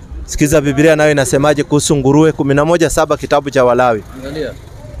 Biblia. Sikiza Biblia nayo inasemaje kuhusu nguruwe? 11:7 kitabu cha Walawi. Angalia.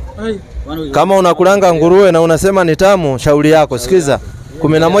 Kama unakulanga nguruwe na unasema ni tamu, shauri yako. Sikiza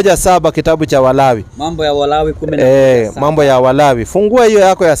 11:7 kitabu cha Walawi. Mambo ya Walawi 11:7. Mambo ya Walawi. Fungua hiyo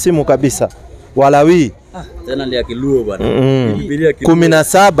yako ya simu kabisa. Walawi. Tena ni ya Kiluo bwana.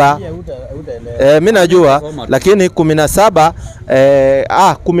 17 mimi najua lakini 17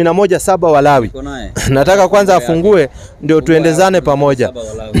 11:7 Walawi. Nataka kwanza afungue ndio tuendezane pamoja.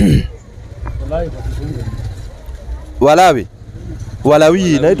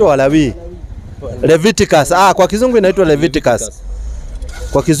 Walawi inaitwa Walawi. Leviticus. Kwa kizungu inaitwa Leviticus.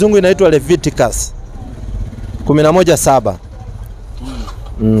 11:7.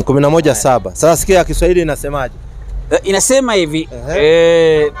 11:7. Sasa sikia Kiswahili inasemaje? Inasema hivi,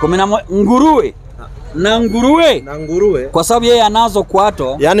 nguruwe na nguruwe kwa sababu yeye anazo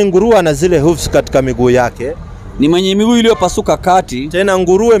kwato. Yaani nguruwe ana zile hooves katika miguu yake. Ni mwenye miguu iliyopasuka kati. Tena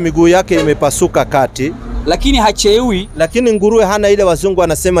nguruwe miguu yake imepasuka kati. Lakini hacheui. Lakini nguruwe hana ile wazungu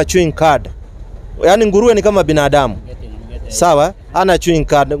anasema chewing card. Yaani nguruwe ni kama binadamu. Sawa? Hana chewing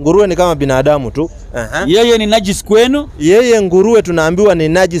card. Nguruwe ni kama binadamu tu. Yeye ni najis kwenu. Yeye nguruwe tunaambiwa ni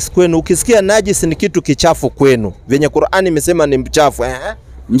najis kwenu. Ukisikia najis ni kitu kichafu kwenu. Venye Qur'ani imesema ni mchafu.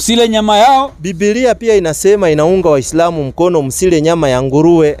 Msile nyama yao. Biblia pia inasema inaunga Waislamu mkono msile nyama ya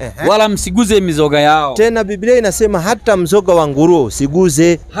nguruwe. Wala msiguze mizoga yao. Tena Biblia inasema hata mzoga wa nguruwe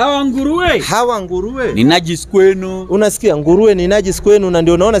usiguze. Hawa nguruwe ni najis kwenu. Unasikia, nguruwe ni najis kwenu, na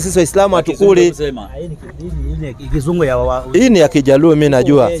ndio unaona sisi Waislamu hatukuli. Hii ni ya Kijaluo mimi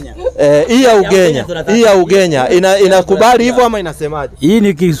najua. Hii ya Ugenya. Inakubali hivyo ama inasemaje? Hii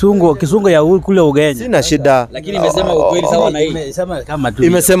ni kisungo ya kule Ugenya. Sina shida. Lakini imesema ukweli sawa na hii.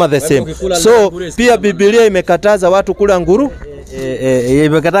 Imesema the same. So pia Biblia imekataza watu kula nguruwe.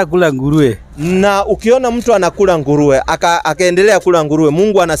 Imekataa kula nguruwe. Na ukiona mtu anakula nguruwe, akaendelea kula nguruwe,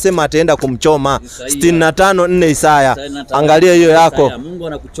 Mungu anasema ataenda kumchoma. 65:4 Isaya. Angalia hiyo yako.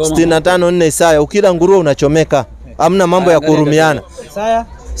 65:4 Isaya. Ukila nguruwe unachomeka. Hamna mambo ya kurumiana. Isaya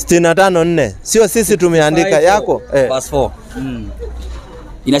 65:4. Sio sisi tumeandika yako. Verse 4.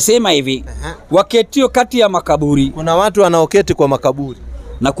 Inasema hivi, waketio kati ya makaburi. Kuna watu wanaoketi kwa makaburi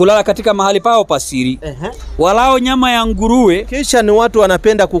na kulala katika mahali pao pasiri. Walao nyama ya nguruwe. Kisha ni watu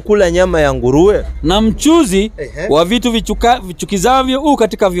wanapenda kukula nyama ya nguruwe. Na mchuzi wa vitu vichukizavyo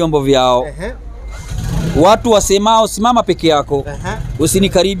katika vyombo vyao. Watu wasemao simama peke yako.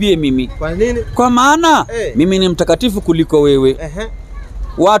 Usinikaribie mimi. Kwa nini? Kwa maana mimi ni mtakatifu kuliko wewe.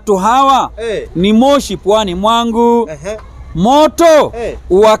 Watu hawa ni moshi puani mwangu. Moto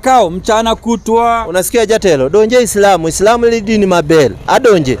uwakao mchana kutwa. Unasikia Jatelo? Donje Islamu ili dini mabel.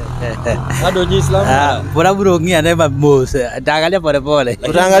 Adonje Islamu. Bora burongia nema mose.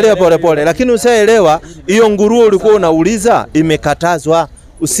 Tutaangalia pole. Lakini usielewa hiyo nguruwe ulikuwa unauliza imekatazwa.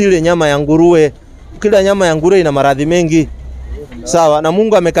 Usile nyama ya nguruwe. Kila nyama ya nguruwe ina maradhi mengi. Sawa, na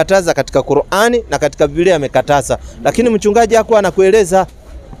Mungu amekataza katika Qur'ani na katika Biblia amekataza. Lakini mchungaji hapo anakueleza.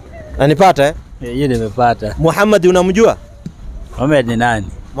 Nanipata Yeye nimepata. Muhammad unamjua? Muhammad ni nani?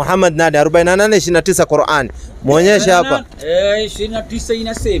 Muhammad nani? 48:29 Qur'an. Muonyesha hapa. 29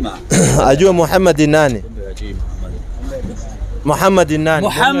 inasema. Ajue Muhammad nani? Muhammad nani?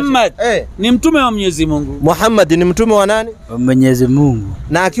 Muhammad ni mtume wa Mwenyezi Mungu. Muhammad ni mtume wa nani? Mwenyezi Mungu.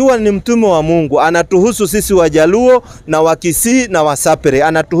 Na akiwa ni mtume wa Mungu, anatuhusu sisi Wajaluo na Wakisii na Wasapere,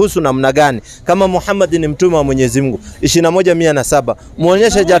 anatuhusu namna gani? Kama Muhammad ni mtume wa Mwenyezi Mungu. 21:107.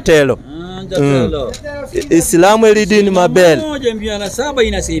 Muonyeshe jatelo. Jatelo. Islamu elidini mabel. 21:107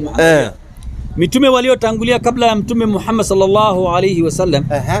 inasema. Mitume waliotangulia kabla ya Mtume Muhammad sallallahu alayhi wasallam,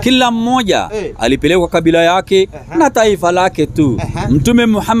 kila mmoja alipelekwa kabila yake na taifa lake tu. Mtume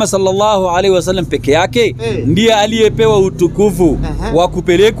Muhammad sallallahu alayhi wasallam peke yake ndiye aliyepewa utukufu wa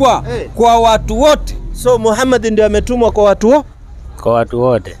kupelekwa kwa watu wote. So Muhammad ndiye ametumwa kwa watu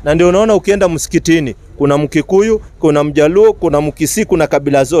wote. Na ndio unaona ukienda msikitini kuna Mkikuyu, kuna Mjaluo, kuna Mkisii, kuna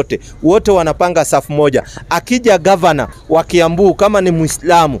kabila zote. Wote wanapanga safu moja. Akija governor wa Kiambu kama ni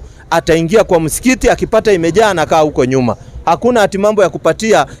Muislamu, ataingia kwa msikiti, akipata imejaa anakaa huko nyuma. Hakuna ati mambo ya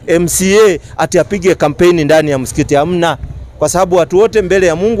kupatia MCA ati apige kampeni ndani ya msikiti, hamna. Kwa sababu watu wote mbele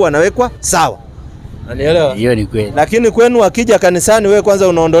ya Mungu wanawekwa sawa. Unanielewa? Hiyo ni kweli. Lakini kwenu akija kanisani, wewe kwanza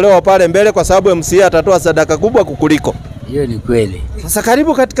unaondolewa pale mbele kwa sababu MCA atatoa sadaka kubwa kukuliko. Hiyo ni kweli. Sasa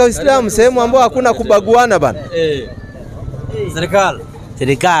karibu katika Uislamu, sehemu ambayo hakuna kubaguana bana.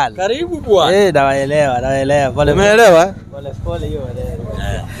 Serikali. Karibu bwana. Nawaelewa. Pole. Umeelewa? Pole hiyo.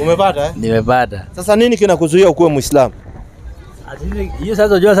 Umepata? Nimepata. Sasa nini kinakuzuia ukuwe Muislamu? Hiyo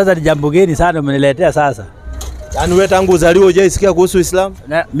sasa unajua sasa ni jambo geni sana umeniletea sasa. Yaani wewe tangu uzaliwe hujaisikia kuhusu Uislamu?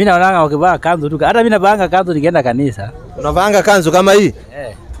 Mimi naona wakivaa kanzu tu. Hata mimi navanga kanzu nikienda kanisa. Unavanga kanzu kama hii?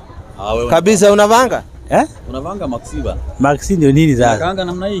 Kabisa unavanga? Unavanga maksiba. Maxi ndio nini sasa? Kaanga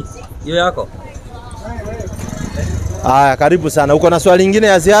namna hii. Hiyo yako. Haya, karibu sana. Uko na swali lingine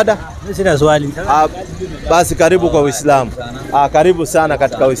ya ziada? Mimi sina swali. Basi karibu kwa Uislamu. Karibu sana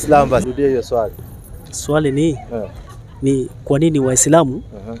katika Uislamu. Basi rudia hiyo swali. Swali ni kwa nini Waislamu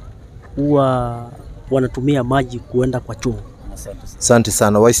huwa wanatumia maji kuenda kwa choo? Asante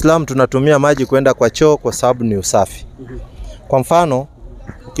sana. Waislamu tunatumia maji kwenda kwa choo kwa sababu ni usafi. Kwa mfano,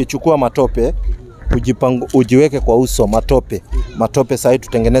 ukichukua matope ujiweke kwa uso, matope sasa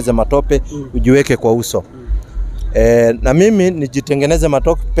tutengeneze matope ujiweke kwa uso. Na mimi nijitengeneze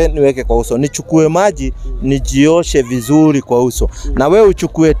matope niweke kwa uso, nichukue maji nijioshe vizuri kwa uso, na wewe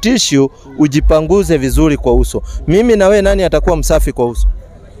uchukue tissue ujipanguze vizuri kwa uso. Mimi na wewe nani atakuwa msafi kwa uso?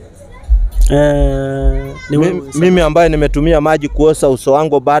 Mimi ambaye nimetumia maji kuosha uso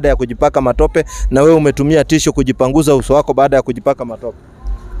wangu baada ya kujipaka matope, na wewe umetumia tissue kujipanguza uso wako baada ya kujipaka matope.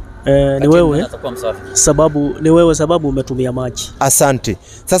 Ni wewe sababu umetumia maji. Asante.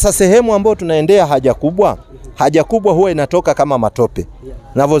 Sasa sehemu ambayo tunaendea haja kubwa huwa inatoka kama matope.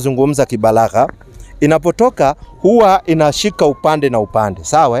 Ninavyozungumza kibalagha, inapotoka huwa inashika upande na upande,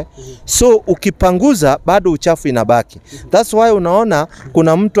 sawa? So ukipanguza bado uchafu inabaki. That's why unaona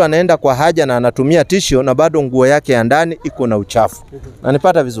kuna mtu anaenda kwa haja na anatumia tissue na bado nguo yake ya ndani iko na uchafu.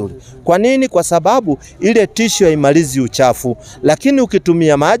 Nanipata vizuri? Kwa nini? Kwa sababu ile tissue haimalizi uchafu, lakini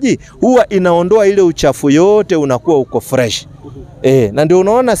ukitumia maji huwa inaondoa ile uchafu yote, unakuwa uko fresh. Na ndio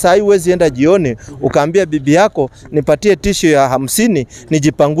unaona saa hii uwezi enda jioni ukaambia bibi yako nipatie tissue ya 50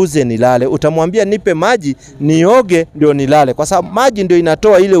 nijipanguze nilale. Utamwambia nipe maji nioge ndio nilale, kwa sababu maji ndio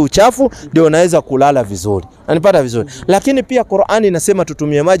inatoa ile uchafu, ndio unaweza kulala vizuri. Unanipata vizuri? Lakini pia Qur'ani inasema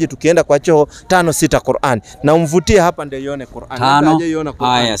tutumie maji tukienda kwa choo 5-6 Qur'ani. Na umvutie hapa ndio ione Qur'ani.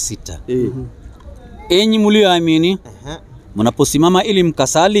 5:6. Enyi mlioamini, mnaposimama ili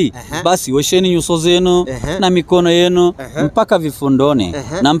mkasali, basi osheni nyuso zenu na mikono yenu mpaka vifundoni,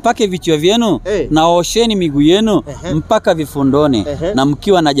 na mpake vichwa vyenu, na osheni miguu yenu mpaka vifundoni, na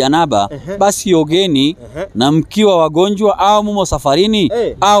mkiwa na janaba basi ogeni, na mkiwa wagonjwa au mumo safarini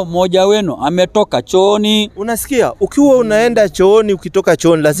au mmoja wenu ametoka chooni. Unasikia? Ukiwa unaenda chooni, ukitoka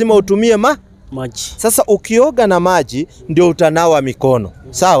chooni lazima utumie maji. Sasa ukioga na maji ndio utanawa mikono.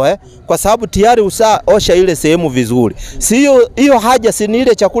 Sawa Kwa sababu tayari usaosha ile sehemu vizuri. Si hiyo haja si ni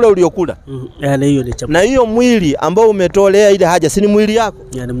ile chakula uliokula? Hiyo ni chakula. Na hiyo mwili ambao umetolea ile haja si ni mwili yako?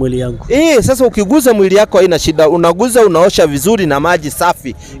 Ni mwili yangu. Sasa ukiguza mwili yako haina shida. Unaguza, unaosha vizuri na maji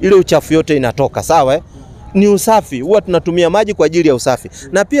safi. Ile uchafu yote inatoka. Sawa Ni usafi. Huwa tunatumia maji kwa ajili ya usafi.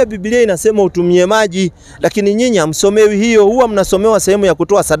 Na pia Biblia inasema utumie maji, lakini nyinyi hamsomewi hiyo. Huwa mnasomewa sehemu ya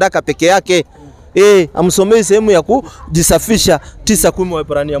kutoa sadaka peke yake. Amsomei sehemu ya kujisafisha. 9:10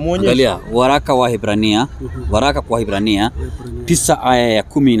 Waebrania muonyeshe. Angalia waraka wa Hebrania, waraka kwa Hebrania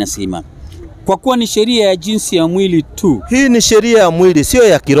 9:10 inasema, kwa kuwa ni sheria ya jinsi ya mwili tu. Hii ni sheria ya mwili, sio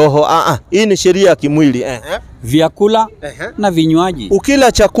ya kiroho. Hii ni sheria ya kimwili. Vyakula na vinywaji.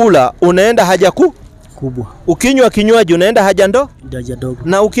 Ukila chakula unaenda haja kubwa. Ukinywa kinywaji unaenda haja ndogo.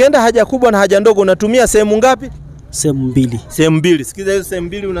 Na ukienda haja kubwa na haja ndogo unatumia sehemu ngapi? Sehemu mbili. Sehemu mbili. Sikiza hizo sehemu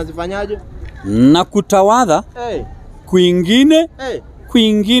mbili unazifanyaje? Na kutawadha kwingine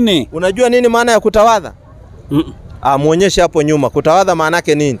kwingine. Unajua nini maana ya kutawadha? Muonyeshe hapo nyuma. Kutawadha maana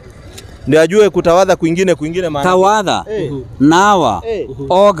yake nini? Ndio ajue kutawadha kwingine maana. Tawadha, nawa,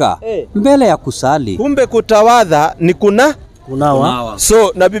 oga, mbele ya kusali. Kumbe kutawadha ni kunawa.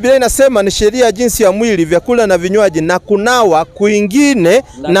 So na Biblia inasema ni sheria jinsi ya mwili, vyakula na vinywaji, na kunawa kwingine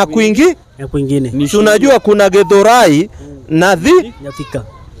na kwingine. Tunajua kuna gedhorai na thika.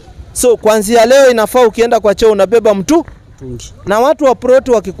 So kwanzia leo inafaa ukienda kwa choo unabeba mtungi. Na watu wa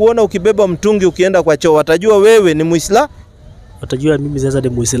proti wakikuona ukibeba mtungi ukienda kwa choo watajua wewe ni Muislamu. Watajua mimi sasa ni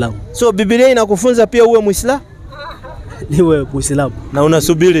Muislamu. So Biblia inakufunza pia uwe Muislamu. Niwe Muislamu. Na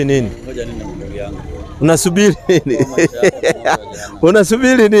unasubiri nini? Unasubiri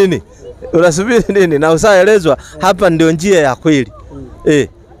nini? Unasubiri nini? Na usaelezwa hapa ndio njia ya kweli.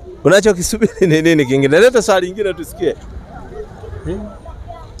 Unachokisubiri ni nini kingine? Leta swali lingine tusikie.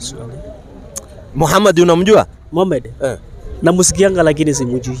 Muhammad unamjua? Muhammad? Namusikianga lakini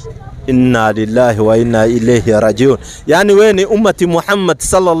simujui. Inna lillahi wa inna ilayhi rajiun. Yani wewe ni ummati Muhammad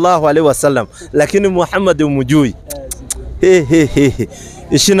sallallahu alaihi wasallam lakini Muhammad umujui.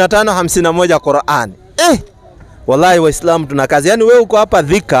 25:51 Qur'an. Wallahi waislamu tuna kazi. Yani wewe uko hapa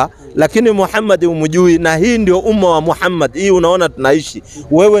Thika lakini Muhammad umujui, na hii ndio umma wa Muhammad. Hii unaona tunaishi.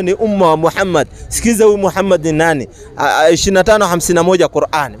 Wewe ni umma wa Muhammad. Sikiza huyu Muhammad ni nani? 25:51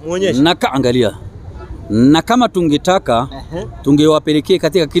 Qur'an. Muonyeshe. Angalia. Na kama tungetaka tungewapelekea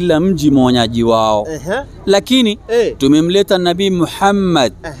katika kila mji mwonyaji wao. Lakini tumemleta Nabii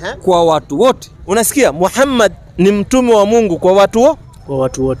Muhammad kwa watu wote. Unasikia? Muhammad ni mtume wa Mungu kwa watu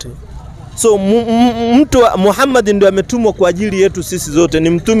wote. So Muhammad ndio ametumwa kwa ajili yetu sisi zote. Ni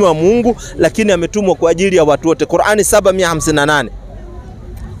mtume wa Mungu lakini ametumwa kwa ajili ya watu wote. Qur'ani 758.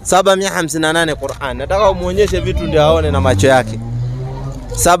 758 Qur'an. Nataka umuonyeshe vitu ndio aone na macho yake.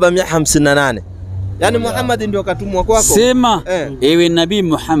 758. Yani Muhammad ndio katumwa kwako. Sema ewe Nabii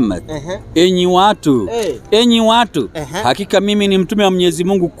Muhammad, enyi watu, hakika mimi ni mtume wa Mwenyezi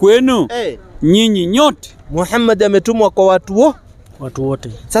Mungu kwenu nyinyi nyote. Muhammad ametumwa kwa watu wote.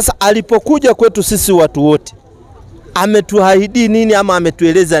 Sasa alipokuja kwetu sisi watu wote, ametuahidi nini ama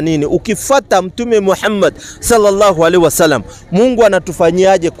ametueleza nini? Ukifuata mtume Muhammad sallallahu alaihi wasallam, Mungu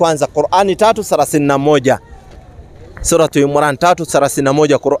anatufanyiaje? Kwanza Qur'ani 3:31. Suratu Imran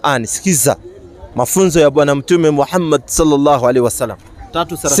 3:31 Qur'ani. Sikiza mafunzo ya bwana mtume Muhammad sallallahu alaihi wasallam.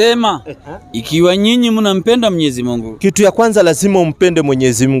 Sema ikiwa nyinyi mnampenda Mwenyezi Mungu, kitu ya kwanza lazima umpende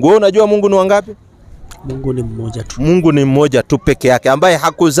Mwenyezi Mungu. Wewe unajua Mungu ni wangapi? Mungu ni mmoja tu. Mungu ni mmoja tu peke yake ambaye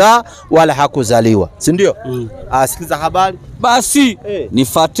hakuzaa wala hakuzaliwa. Si ndio? Sikiza habari. Basi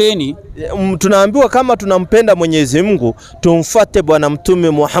nifateni. Tunaambiwa kama tunampenda Mwenyezi Mungu tumfuate bwana mtume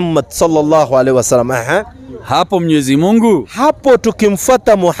Muhammad sallallahu alaihi wasallam. Hapo Mwenyezi Mungu, hapo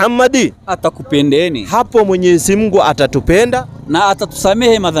tukimfuata Muhammadi atakupendeni. Hapo Mwenyezi Mungu atatupenda na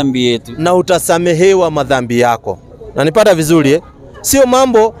atatusamehe madhambi yetu. Na utasamehewa madhambi yako. Na nipata vizuri Sio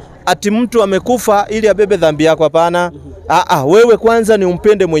mambo ati mtu amekufa ili abebe dhambi yako, hapana. Wewe kwanza ni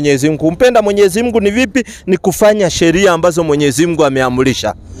umpende Mwenyezi Mungu. Kumpenda Mwenyezi Mungu ni vipi? Ni kufanya sheria ambazo Mwenyezi Mungu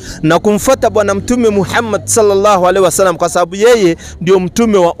ameamrisha na kumfuata bwana mtume Muhammad sallallahu alaihi wasallam, kwa sababu yeye ndio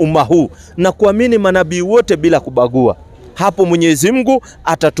mtume wa umma huu, na kuamini manabii wote bila kubagua. Hapo Mwenyezi Mungu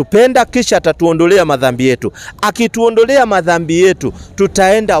atatupenda kisha atatuondolea madhambi yetu. Akituondolea madhambi yetu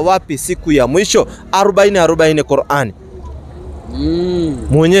tutaenda wapi siku ya mwisho? 40 Qur'ani.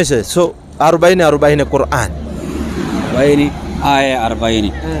 Muonyeshe. So 40 Qur'ani. 40 aya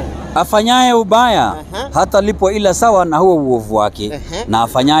 40. Afanyaye ubaya hata lipo ila sawa na huo uovu wake, na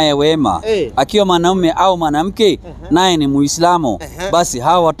afanyaye wema akiwa mwanaume au mwanamke naye ni Muislamu, basi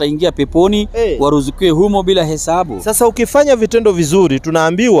hawa wataingia peponi waruzukiwe humo bila hesabu. Sasa ukifanya vitendo vizuri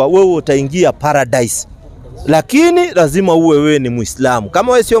tunaambiwa wewe utaingia paradise, lakini lazima uwe wewe ni Muislamu.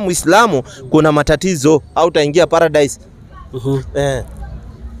 Kama wewe sio Muislamu kuna matatizo, au utaingia paradise.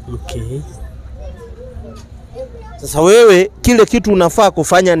 Okay. Sasa wewe kile kitu unafaa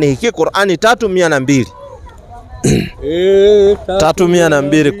kufanya ni hiki. Qur'ani 3:102.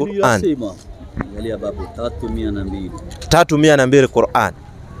 3:102 Qur'ani. Angalia babu 3:102. 3:102 Qur'ani.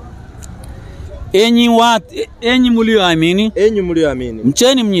 Enyi mlioamini,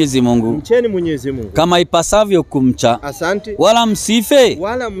 mcheni Mwenyezi Mungu, kama ipasavyo kumcha. Asante. Wala msife,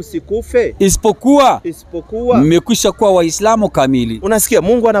 wala msikufe, isipokuwa mmekwisha kuwa Waislamu kamili. Unasikia?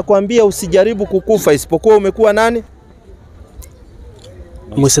 Mungu anakuambia usijaribu kukufa isipokuwa umekuwa nani?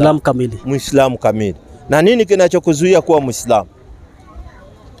 Muislamu kamili. Muislamu kamili. Na nini kinachokuzuia kuwa Muislamu?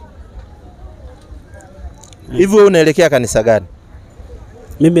 Hivi unaelekea kanisa gani?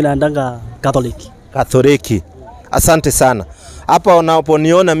 Mimi naandanga Katoliki. Asante sana. Hapa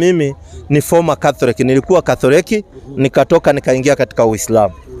unaponiona mimi ni former Catholic, nilikuwa Katholiki, nikatoka nikaingia katika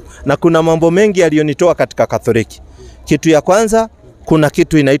Uislamu. Na kuna mambo mengi yaliyonitoa katika Katholiki. Kitu ya kwanza, kuna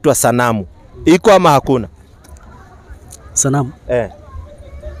kitu inaitwa sanamu. Iko ama hakuna? Sanamu?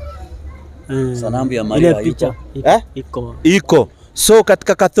 Sanamu ya Maria iko. Iko. So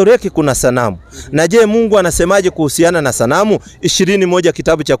katika Katholiki kuna sanamu. Na je, Mungu anasemaje kuhusiana na sanamu? 21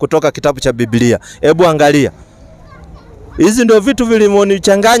 kitabu cha Kutoka, kitabu cha Biblia. Hebu angalia. Hizi ndio vitu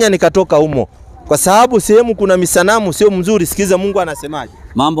vilimonichanganya nikatoka humo. Kwa sababu sehemu kuna misanamu sio mzuri. Sikiza Mungu anasemaje.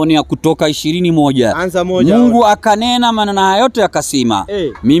 Mambo ni ya Kutoka 21. Anza moja. Mungu akanena maneno haya yote akasema,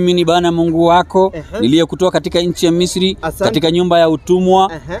 mimi ni Bwana Mungu wako, niliyekutoa katika nchi ya Misri, katika nyumba ya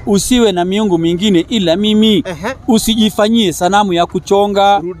utumwa. Usiwe na miungu mingine ila mimi. Usijifanyie sanamu ya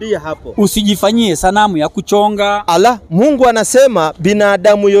kuchonga. Rudia hapo. Usijifanyie sanamu ya kuchonga. Allah, Mungu anasema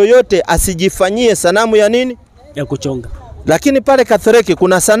binadamu yoyote asijifanyie sanamu ya nini? Ya kuchonga. Lakini pale Katholiki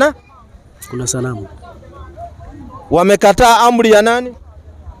kuna kuna sanamu. Wamekataa amri ya nani?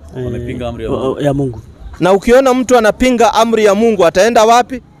 Wamepinga amri ya Mungu. Na ukiona mtu anapinga amri ya Mungu ataenda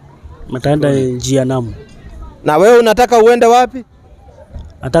wapi? Ataenda njia namu. Na wewe unataka uende wapi?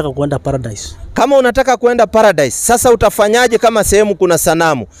 Nataka kuenda paradise. Kama unataka kuenda paradise, sasa utafanyaje kama sehemu kuna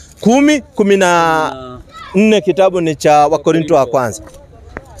sanamu? 10:14 kitabu ni cha Wakorinto wa kwanza.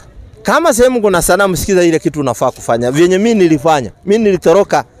 Kama sehemu kuna sanamu, sikiza ile kitu unafaa kufanya. Vyenye mimi nilifanya. Mimi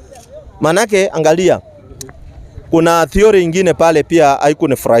nilitoroka. Manake angalia, kuna theory nyingine pale pia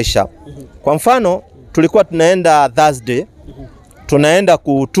haikunifurahisha. Kwa mfano, tulikuwa tunaenda Thursday, tunaenda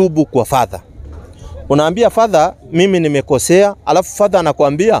kutubu kwa father. Unaambia father, mimi nimekosea, alafu father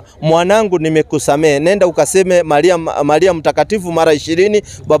anakuambia, mwanangu nimekusamea, nenda ukaseme Maria mtakatifu mara 20,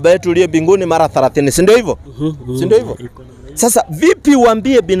 baba yetu uliye mbinguni mara 30. Si ndio hivyo? Si ndio hivyo? Sasa vipi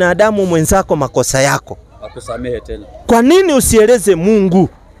uambie binadamu mwenzako makosa yako? Akusamehe tena. Kwa nini usieleze Mungu?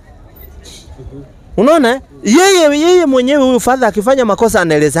 Unaona? Yeye mwenyewe huyu father akifanya makosa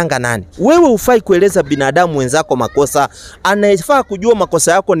anaelezanga nani? Wewe hufai kueleza binadamu wenzako makosa. Anayefaa kujua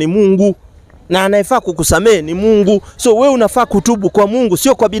makosa yako ni Mungu. Na anayefaa kukusamehe ni Mungu. So wewe unafaa kutubu kwa Mungu,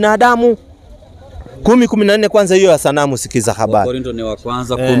 sio kwa binadamu. 10:14 kwanza hiyo ya sanamu, sikiza habari. Wakorinto ni wa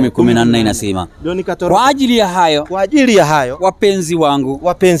kwanza 10:14 inasema. Kwa ajili ya hayo, wapenzi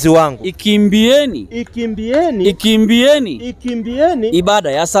wangu, ikimbieni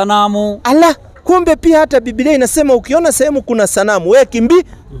ibada ya sanamu. Allah, kumbe pia hata Biblia inasema ukiona sehemu kuna sanamu, wewe kimbia.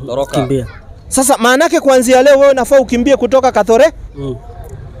 Sasa maana yake kuanzia leo wewe unafaa ukimbie kutoka Katholiki.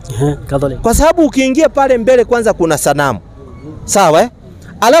 Kwa sababu ukiingia pale mbele kwanza kuna sanamu. Sawa?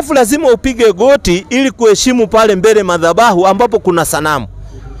 Alafu lazima upige goti ili kuheshimu pale mbele madhabahu ambapo kuna sanamu.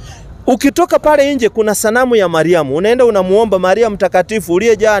 Ukitoka pale nje kuna sanamu ya Mariamu. Unaenda unamuomba Maria mtakatifu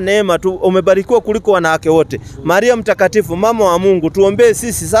uliyejaa neema, tu umebarikiwa kuliko wanawake wote. Maria mtakatifu, mama wa Mungu, tuombee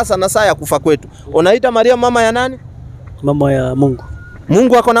sisi sasa na saa ya kufa kwetu. Unaita Maria mama ya nani? Mama ya Mungu.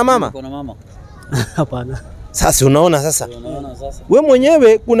 Mungu ako na mama? Ako na mama. Hapana. Sasa unaona sasa. Wewe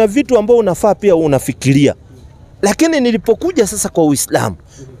mwenyewe kuna vitu ambao unafaa pia unafikiria. Lakini nilipokuja sasa kwa Uislamu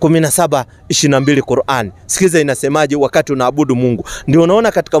 17:22 Qur'an, sikiza inasemaje wakati unaabudu Mungu. Ndio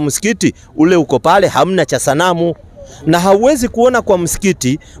unaona katika msikiti ule uko pale hamna cha sanamu, na hauwezi kuona kwa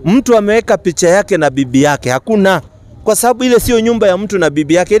msikiti mtu ameweka picha yake na bibi yake, hakuna. Kwa sababu ile sio nyumba ya mtu na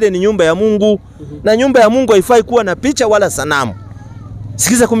bibi yake, ile ni nyumba ya Mungu. Na nyumba ya Mungu haifai kuwa na picha wala sanamu.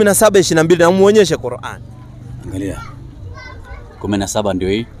 Sikiza 17:22 na muonyeshe Qur'an. Angalia. 17 ndio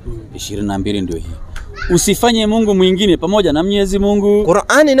hii, 22 ndio hii. Usifanye Mungu mwingine pamoja na Mwenyezi Mungu.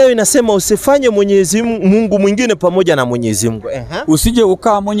 Qur'ani nayo inasema usifanye Mwenyezi Mungu mwingine pamoja na Mwenyezi Mungu. Usije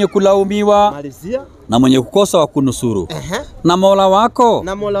ukaa mwenye kulaumiwa. Malizia. Na mwenye kukosa wa kunusuru. Na Mola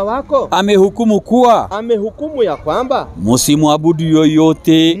wako amehukumu ya kwamba msimuabudu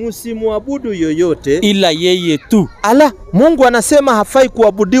yoyote ila yeye tu. Ala, Mungu anasema hafai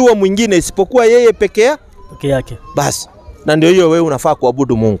kuabudiwa mwingine isipokuwa yeye peke yake. Basi. Na ndio hiyo wewe unafaa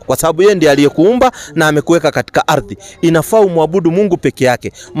kuabudu Mungu kwa sababu yeye ndiye aliyekuumba na amekuweka katika ardhi. Inafaa umwabudu Mungu peke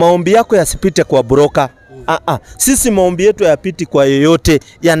yake. Maombi yako yasipite kwa broka. Sisi maombi yetu yapiti kwa yeyote,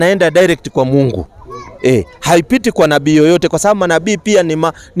 yanaenda direct kwa Mungu. Haipiti kwa nabii yoyote kwa sababu manabii pia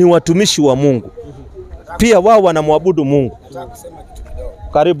ni watumishi wa Mungu. Pia wao wanamwabudu Mungu.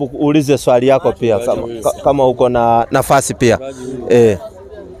 Karibu uulize swali yako pia kama uko na nafasi pia.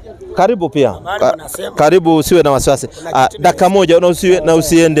 Karibu pia. Karibu, usiwe na wasiwasi. Dakika moja na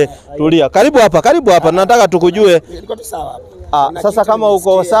usiende, tulia. Karibu hapa. Nataka tukujue. Sasa kama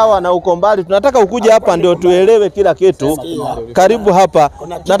uko sawa na uko mbali, tunataka ukuje hapa ndio tuelewe kila kitu. Karibu hapa.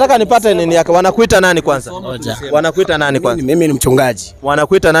 Nataka nipate nini yake. Wanakuita nani kwanza? Mimi ni mchungaji.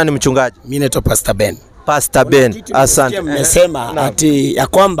 Wanakuita nani mchungaji? Mimi naitwa Pastor Ben. Pastor Ben. Asante. Mmesema ati ya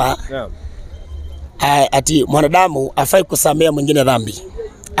kwamba ati mwanadamu afai kusamea mwingine dhambi,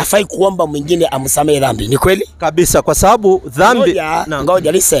 afai kuomba mwingine amsamee dhambi. Ni kweli kabisa, kwa sababu dhambi.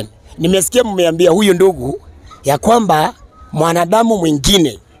 Ngoja listen, nimesikia mmeambia huyu ndugu ya kwamba mwanadamu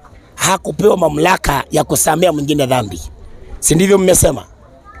mwingine hakupewa mamlaka ya kusamea mwingine dhambi, si ndivyo mmesema?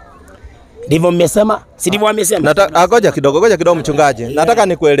 Ndivyo mmesema? Si ndivyo amesema? Ngoja kidogo mchungaji. Nataka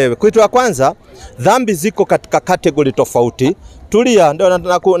nikuelewe. Kitu ya kwanza, dhambi ziko katika kategori tofauti. Tulia, ndio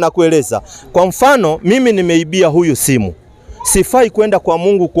nakueleza. Kwa mfano, mimi nimeibia huyu simu. Sifai kwenda kwa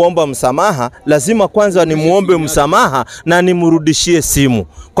Mungu kuomba msamaha, lazima kwanza nimuombe msamaha na nimrudishie simu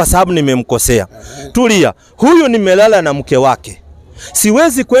kwa sababu nimemkosea. Tulia, huyu nimelala na mke wake.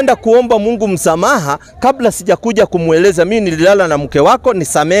 Siwezi kwenda kuomba Mungu msamaha kabla sijakuja kumueleza mimi nililala na mke wako,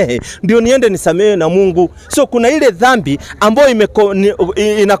 nisamehe. Ndio niende nisamehe na Mungu. So kuna ile dhambi ambayo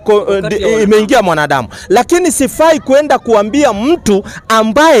imeingia mwanadamu. Lakini sifai kwenda kuambia mtu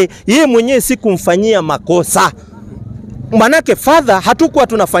ambaye yeye mwenyewe sikumfanyia makosa. Manake father, hatukuwa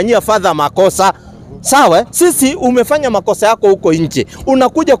tunafanyia father makosa. Sawa, sisi umefanya makosa yako huko nje,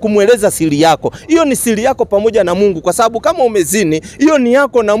 unakuja kumueleza siri yako. Hiyo ni siri yako pamoja na Mungu, kwa sababu kama umezini, hiyo ni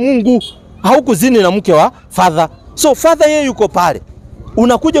yako na Mungu. Haukuzini na mke wa father. So father yeye yuko pale.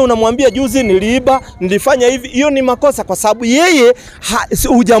 Unakuja unamwambia juzi niliiba, nilifanya hivi. Hiyo ni makosa kwa sababu yeye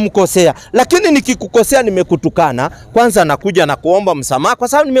hujamkosea. Lakini nikikukosea, nimekutukana, kwanza nakuja na kuomba msamaha kwa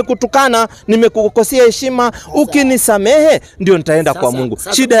sababu nimekutukana, nimekukosea heshima. Ukinisamehe ndio nitaenda kwa Mungu.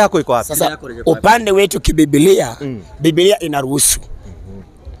 Shida yako iko wapi? Sasa upande wetu kiBiblia, Biblia inaruhusu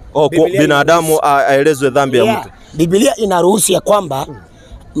binadamu aelezwe dhambi ya mtu. Biblia inaruhusu ya kwamba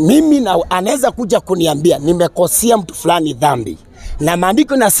mimi na anaweza kuja kuniambia nimekosea mtu fulani dhambi. Na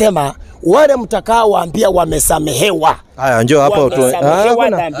maandiko nasema wale mtakao waambia wamesamehewa. Haya, njoo hapa utoe.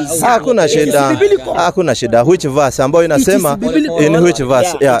 Hakuna shida. Hakuna shida. Which verse ambayo inasema in which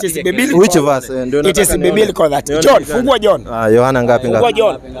verse? Yeah. Which verse? Ndio it is biblical that. John, fungua John. Yohana ngapi?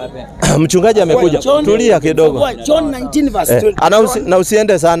 Mchungaji amekuja. Tulia kidogo. John 19 verse 20. Na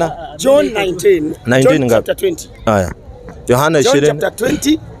usiende sana. John 19 chapter 20. Haya. Yohana 20 chapter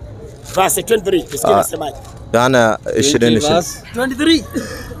 20 verse 23. Kisikia nasemaje? Yohana 20:23.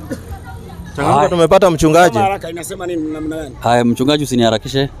 Changamoto tumepata mchungaji. Haraka inasema nini namna gani? Haya mchungaji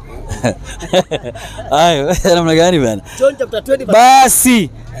usiniharakishe. Hayo namna gani bwana? John chapter 20. Basi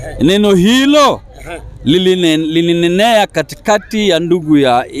neno hilo lilinenea katikati ya ndugu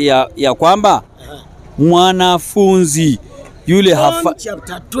ya kwamba mwanafunzi yule John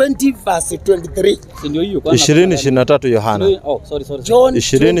chapter 20 verse 23. Ndio hiyo kwa 20:23 Yohana. Sorry. John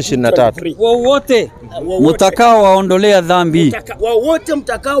 20:23. Wowote mtakao waondolea dhambi. Wowote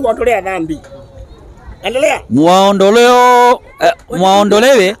mtakao waondolea dhambi. Endelea. Muondolewe.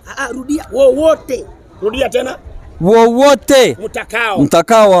 Rudia. Wowote. Rudia tena. Wowote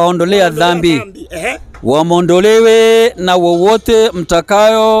mtakao waondolea dhambi. Wamondolewe, na wowote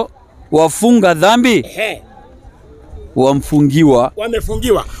mtakao wafunga dhambi. Wamefungiwa.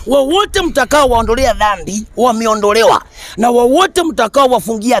 Wowote mtakao waondolea dhambi wameondolewa, na wowote mtakao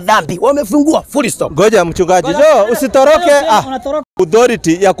wafungia dhambi wamefungua. Full stop. Ngoja mchungaji, usitoroke.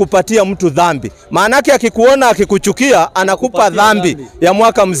 Authority ya kupatia mtu dhambi. Maana yake akikuona akikuchukia anakupa dhambi ya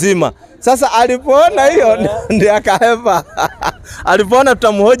mwaka mzima. Sasa alipoona hiyo ndiye akahepa. Alipoona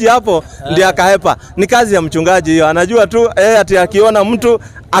tutamhoji hapo ndiye akahepa. Ni kazi ya mchungaji hiyo. Anajua tu ati akiona mtu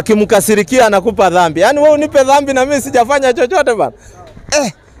akimkasirikia anakupa dhambi. Yaani wewe unipe dhambi na mimi sijafanya chochote bana.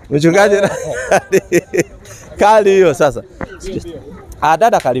 Mchungaji kali hiyo sasa.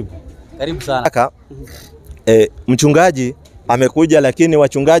 Dada karibu. Karibu sana. Mchungaji amekuja, lakini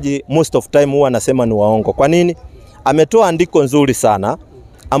wachungaji most of time huwa anasema ni waongo. Kwa nini? Ametoa andiko nzuri sana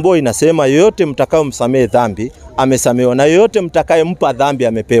ambayo inasema yoyote mtakao msamehe dhambi amesamehewa, na yoyote mtakaye mpa dhambi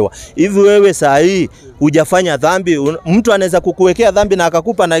amepewa. Hivi wewe saa hii hujafanya dhambi, mtu anaweza kukuwekea dhambi na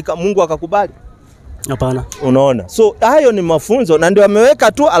akakupa na Mungu akakubali? Hapana. Unaona? So hayo ni mafunzo, na ndio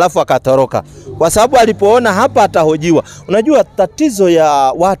ameweka tu alafu akatoroka. Kwa sababu alipoona hapa atahojiwa. Unajua tatizo ya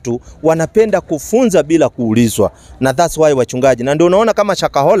watu wanapenda kufunza bila kuulizwa. Na that's why wachungaji. Na ndio unaona kama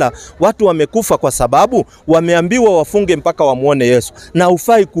Shakahola watu wamekufa kwa sababu wameambiwa wafunge mpaka wamuone Yesu. Na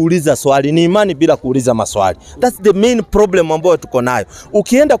hufai kuuliza swali, ni imani bila kuuliza maswali. That's the main problem ambayo tuko nayo.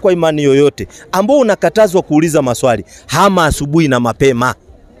 Ukienda kwa imani yoyote ambao unakatazwa kuuliza maswali, hama asubuhi na mapema.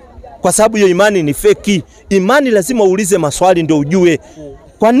 Kwa sababu hiyo imani ni feki. Imani lazima uulize maswali ndio ujue.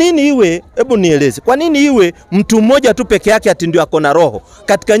 Kwa nini iwe, hebu nieleze, kwa nini iwe mtu mmoja tu peke yake ati ndio akona roho?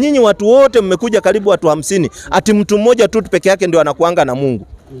 Katika nyinyi watu wote mmekuja karibu watu 50, ati mtu mmoja tu peke yake ndio anakuanga na Mungu.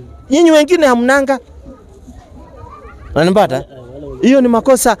 Nyinyi wengine hamnanga. Unanipata? Hiyo ni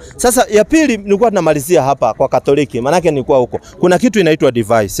makosa. Sasa ya pili nilikuwa tunamalizia hapa kwa Katoliki, manake nilikuwa huko. Kuna kitu inaitwa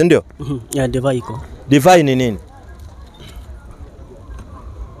divai, si ndio? Ya divai iko. Divai ni nini?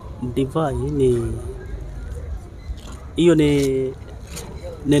 Divai ni hiyo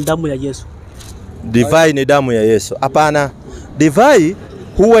ni damu ya Yesu. Divai ni damu ya Yesu. Hapana. Divai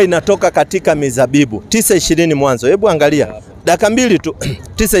huwa inatoka katika mizabibu. 9:20 Mwanzo. Hebu angalia. Dakika mbili tu.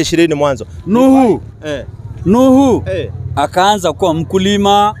 9:20 Mwanzo. Nuhu akaanza kuwa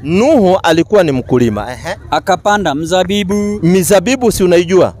mkulima. Nuhu alikuwa ni mkulima. Akapanda mzabibu. Mizabibu si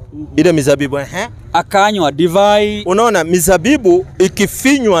unaijua? Ile mizabibu akanywa divai. Unaona, mizabibu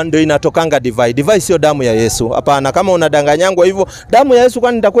ikifinywa ndio inatokanga divai. Divai sio damu ya Yesu. Hapana, kama unadanganyangwa hivyo, damu ya Yesu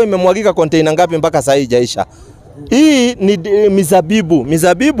kwani itakuwa imemwagika container ngapi mpaka sasa haijaisha? Hii ni mizabibu.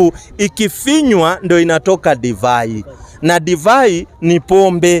 Mizabibu ikifinywa ndio inatoka divai. Na divai ni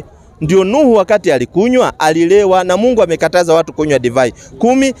pombe. Ndio Nuhu wakati alikunywa alilewa, na Mungu amekataza watu kunywa divai.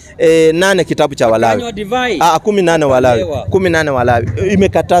 18 kitabu cha Walawi. 18 Walawi. 18 Walawi.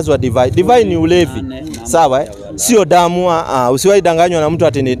 Imekatazwa divai. Divai ni ulevi. Sawa Sio damu. Usiwahi danganywa na mtu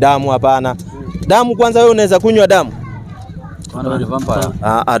ati ni damu, hapana. Damu kwanza, wewe unaweza kunywa damu?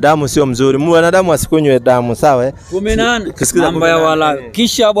 Damu sio mzuri. Mwanadamu asikunywe damu, sawa 18 mambo ya Walawi.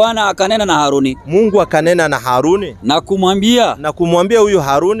 Kisha Bwana akanena na Haruni. Mungu akanena na Haruni na kumwambia huyu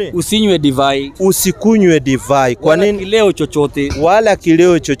Haruni, usinywe divai. Usikunywe divai. Kwa nini? Kileo chochote. Wala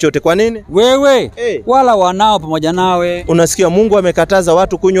kileo chochote. Kwa nini? Wewe wala wanao pamoja nawe. Unasikia Mungu amekataza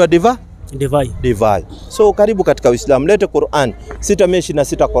watu kunywa divai. So karibu katika Uislamu. Lete Qur'an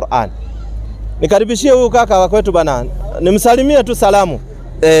 6:26 Qur'an. Nikaribishie huyu kaka wa kwetu bana. Nimsalimie tu salamu.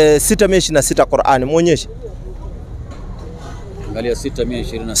 6:26 Qur'an muonyeshe. Angalia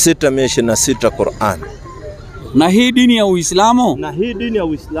 6:26. 6:26 Qur'an. Na hii dini ya Uislamu?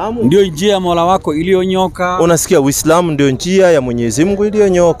 Ndio njia ya Mola wako iliyonyoka. Unasikia, Uislamu ndio njia ya Mwenyezi Mungu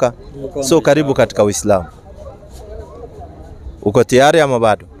iliyonyoka. So karibu katika Uislamu. Uko tayari ama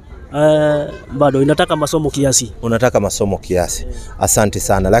bado? Bado inataka masomo kiasi. Unataka masomo kiasi. Asante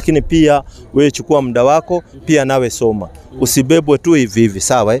sana. Lakini pia wewe chukua muda wako, pia nawe soma. Usibebwe tu hivi,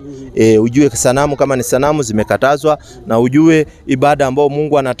 sawa ujue sanamu kama ni sanamu zimekatazwa, na ujue ibada ambayo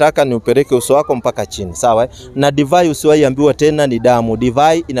Mungu anataka ni upeleke uso wako mpaka chini, sawa Na divai usiwahi ambiwa tena ni damu.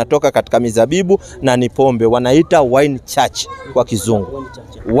 Divai inatoka katika mizabibu na ni pombe. Wanaita wine church kwa kizungu.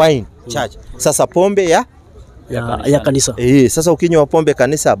 Wine church. Sasa pombe ya kanisa. Sasa ukinywa pombe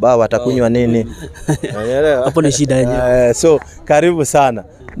kanisa watakunywa nini? Hapo ni shida yenyewe. So karibu sana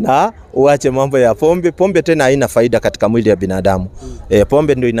na uache mambo ya pombe. Pombe tena haina faida katika mwili ya binadamu.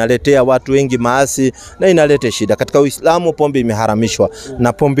 Pombe ndio inaletea watu wengi maasi na inaleta shida. Katika Uislamu pombe imeharamishwa,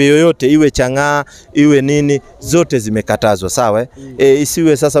 na pombe yoyote iwe chang'aa iwe nini zote zimekatazwa, sawa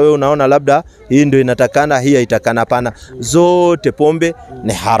isiwe sasa wewe unaona labda hii ndio inatakana, hii haitakana, hapana. Zote pombe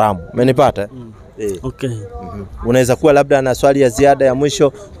ni haramu. Umenipata? Okay. Unaweza kuwa labda na swali ya ziada ya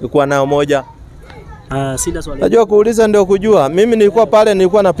mwisho ulikuwa nayo moja? Sina swali. Najua kuuliza ndio kujua. Mimi nilikuwa pale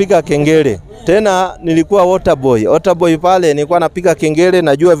nilikuwa napiga kengele. Tena nilikuwa water boy pale nilikuwa napiga kengele,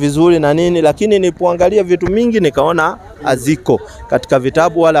 najua vizuri na nini, lakini nilipoangalia vitu mingi nikaona aziko katika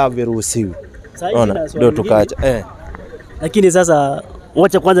vitabu wala haviruhusiwi. Unaona? Ndio tukaacha. Lakini sasa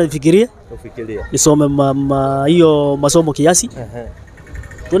wacha kwanza nifikirie. Nisome hiyo masomo kiasi.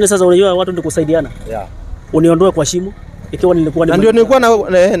 Tuone sasa, unajua watu ndio kusaidiana. Uniondoe kwa shimo ikiwa nilikuwa ndio nilikuwa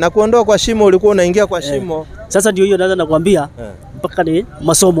na kuondoa kwa shimo, ulikuwa unaingia kwa shimo. Sasa ndio hiyo naweza nakwambia mpaka ni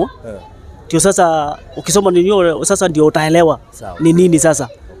masomo. Ndio sasa ukisoma ndio sasa ndio utaelewa ni nini sasa.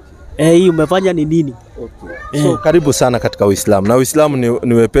 Hii umefanya ni nini? So karibu sana katika Uislamu. Na Uislamu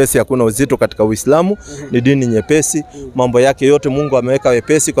ni wepesi, hakuna uzito katika Uislamu. Ni dini nyepesi. Mambo yake yote Mungu ameweka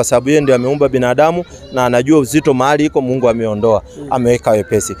wepesi kwa sababu yeye ndiye ameumba binadamu na anajua uzito mahali iko, Mungu ameondoa, ameweka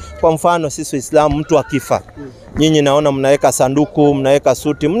wepesi. Kwa mfano sisi Uislamu, mtu akifa, nyinyi naona mnaweka sanduku, mnaweka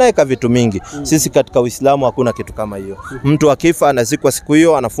suti, mnaweka vitu mingi. Sisi katika Uislamu hakuna kitu kama hiyo. Mtu akifa anazikwa siku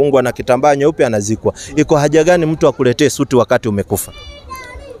hiyo, anafungwa na kitambaa nyeupe, anazikwa. Iko haja gani mtu akuletee suti wakati umekufa?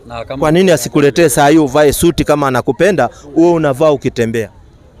 Kwa nini asikuletee saa hiyo uvae suti kama anakupenda, wewe unavaa ukitembea?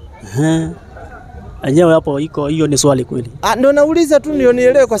 Anyewe hapo iko hiyo ni swali kweli. Ndio nauliza tu ndio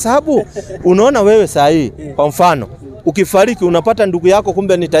nielewe, kwa sababu unaona wewe saa hii kwa mfano ukifariki unapata ndugu yako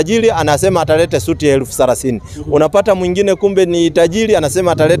kumbe ni tajiri, anasema atalete suti ya 30,000. Unapata mwingine kumbe ni tajiri,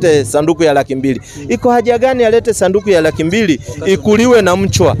 anasema atalete sanduku ya 200,000. Iko haja gani alete sanduku ya 200,000 ikuliwe na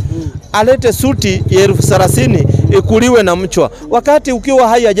mchwa? Alete suti ya 30,000 ikuliwe na mchwa. Wakati ukiwa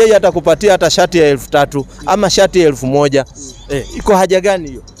hai hajai hata kupatia hata shati ya 3,000 ama shati ya 1,000. Iko haja gani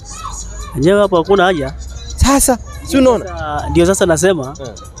hiyo? Nyewe hapo hakuna haja. Sasa si unaona? Ndio sasa nasema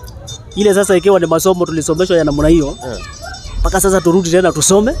ile sasa ikiwa ni masomo tulisomeshwa ya namna hiyo, mpaka sasa turudi tena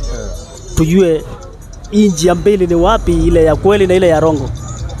tusome tujue hii njia mbili ni wapi, ile ya kweli na ile ya rongo.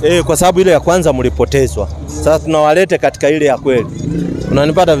 Kwa sababu ile ya kwanza mlipotezwa. Sasa tunawalete katika ile ya kweli.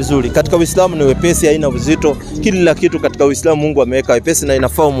 Unanipata vizuri? Katika Uislamu ni wepesi, haina uzito. Kila kitu katika Uislamu Mungu ameweka wepesi na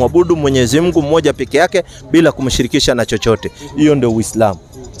inafaa muabudu Mwenyezi Mungu mmoja peke yake bila kumshirikisha na chochote. Hiyo ndio Uislamu.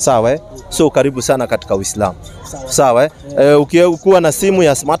 Sawa So karibu sana katika Uislamu. Sawa ukiwa na simu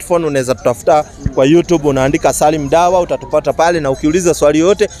ya smartphone unaweza tutafuta kwa YouTube, unaandika Salim Dawa, utatupata pale, na ukiuliza swali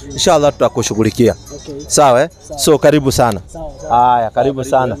yote inshallah tutakushughulikia. Sawa So karibu sana. Haya, karibu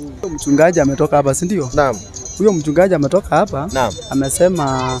sana. Mchungaji ametoka hapa, si ndio? Naam. Huyo mchungaji ametoka hapa. Naam.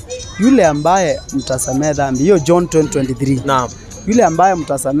 Amesema yule ambaye mtasamea dhambi, hiyo John 20:23. Naam. Yule ambaye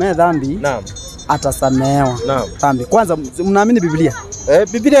mtasamea dhambi, naam, atasamehewa dhambi. Kwanza mnaamini Biblia?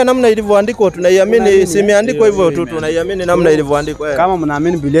 Biblia namna ilivyoandikwa tunaiamini, simeandikwa hivyo tu, tunaiamini namna ilivyoandikwa. Kama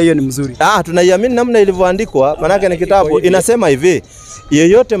mnaamini Biblia hiyo ni mzuri. Tunaiamini namna ilivyoandikwa, maana yake ni kitabu inasema hivi,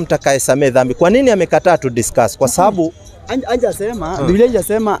 yeyote mtakayesamea dhambi. Kwa nini amekataa tu discuss? Kwa sababu anjasema Biblia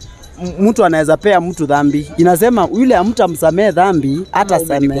inasema mtu anaweza pea mtu dhambi. Inasema yule amtamsamee dhambi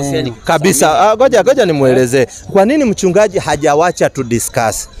atasamehewa kabisa. Ngoja nimuelezee. Kwa nini mchungaji hajawacha tu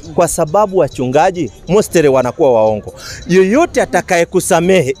discuss? Kwa sababu wachungaji mostly wanakuwa waongo. Yeyote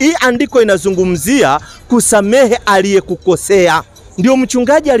atakayekusamehe, hii andiko inazungumzia kusamehe aliyekukosea. Ndio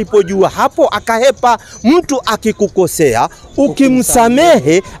mchungaji alipojua hapo akahepa. Mtu akikukosea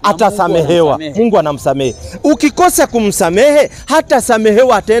ukimsamehe atasamehewa, Mungu anamsamehe. Ukikosa kumsamehe hata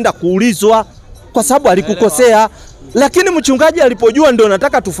samehewa, ataenda kuulizwa kwa sababu alikukosea. Lakini mchungaji alipojua ndio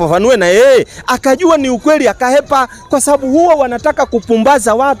nataka tufafanue na yeye, akajua ni ukweli, akahepa, kwa sababu huwa wanataka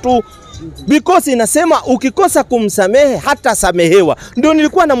kupumbaza watu. Because inasema ukikosa kumsamehe hata samehewa. Ndio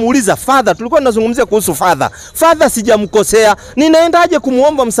nilikuwa namuuliza father, tulikuwa tunazungumzia kuhusu father. Father sijamkosea, ninaendaje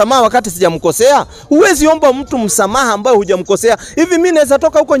kumuomba msamaha wakati sijamkosea? Huwezi omba mtu msamaha ambaye hujamkosea. Hivi mimi naweza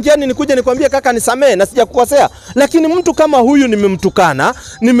toka huko njiani nikuje nikwambie kaka nisamehe na sijakukosea? Lakini mtu kama huyu nimemtukana,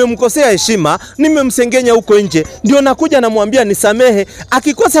 nimemkosea heshima, nimemsengenya huko nje, ndio nakuja namwambia nisamehe.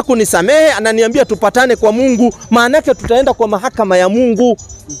 Akikosa kunisamehe ananiambia tupatane kwa Mungu, maana yake tutaenda kwa mahakama ya Mungu.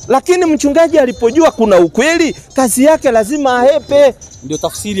 Lakini mchungaji alipojua kuna ukweli, kazi yake lazima ahepe. Ndio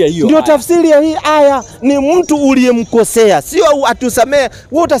tafsiri ya hiyo. Ndio tafsiri ya hii aya, ni mtu uliyemkosea, sio atusamee.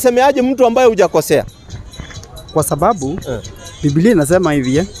 Wewe utasemeaje mtu ambaye hujakosea? Kwa sababu Biblia inasema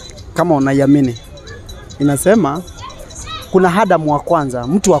hivi kama unaiamini. Inasema kuna Adam wa kwanza,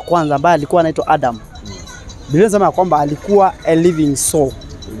 mtu wa kwanza ambaye alikuwa anaitwa Adam. Biblia inasema kwamba alikuwa a living soul.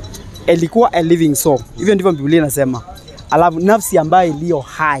 Alikuwa a living soul. Hivyo ndivyo Biblia inasema. Alafu nafsi ambayo iliyo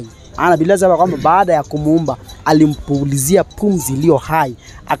hai. Biblia inasema kwamba baada ya kumuumba alimpulizia pumzi iliyo hai,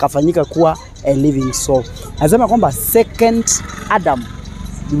 akafanyika kuwa a living soul. Anasema kwamba second Adam,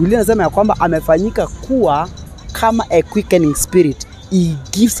 Biblia inasema kwamba amefanyika kuwa kama a quickening spirit. He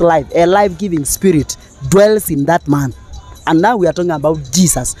gives life, a life giving spirit dwells in that man. And now we are talking about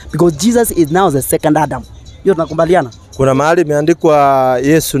Jesus, because Jesus is now the second Adam. Hiyo tunakubaliana? Kuna mahali imeandikwa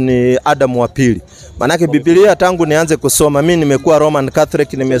Yesu ni Adam wa pili. Manake Biblia tangu nianze kusoma, mimi nimekuwa Roman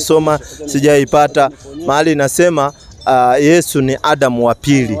Catholic, nimesoma sijaipata mahali inasema Yesu ni Adam wa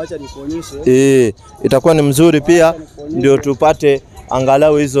pili. Itakuwa ni mzuri pia, ndio tupate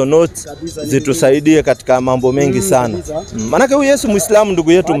angalau hizo notes zitusaidie katika mambo mengi sana. Manake huyu Yesu Muislamu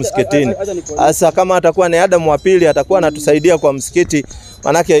ndugu yetu msikitini. Sasa kama atakuwa ni Adam wa pili, atakuwa anatusaidia kwa msikiti.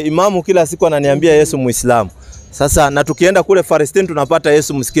 Manake imamu kila siku ananiambia Yesu Muislamu. Sasa na tukienda kule Palestina tunapata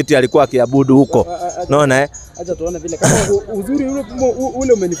Yesu msikiti alikuwa akiabudu huko. Unaona Acha tuone vile kama uzuri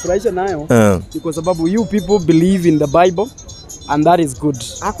ule umenifurahisha nayo. Ni kwa sababu you people believe in the Bible and that is good.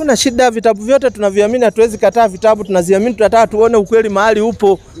 Hakuna shida, vitabu vyote tunaviamini, hatuwezi kataa vitabu, tunaziamini, tunataka tuone ukweli mahali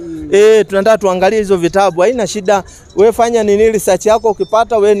upo. Tunataka tuangalie hizo vitabu, haina shida. Wewe fanya nini research yako,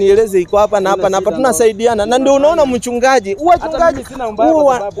 ukipata wewe nieleze iko hapa na hapa na hapa, tunasaidiana. Na ndio unaona mchungaji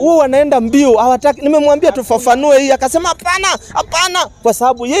huo wanaenda mbio, hawataki. Nimemwambia tufafanue hii, akasema hapana, kwa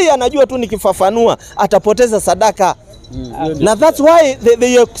sababu yeye anajua tu nikifafanua atapoteza sadaka. Na that's why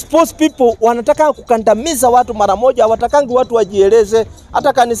they expose people. Wanataka kukandamiza watu mara moja, hawatakangi watu wajieleze.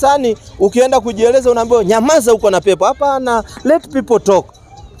 Hata kanisani ukienda kujieleza unaambiwa nyamaza uko na pepo. Hapana, let people talk.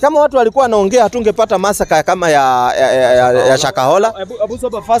 Kama watu walikuwa wanaongea hatungepata masaka kama ya Shakahola. Abu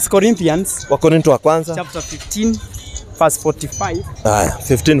soma 1 Corinthians, Wakorintho wa kwanza chapter 15 verse 45.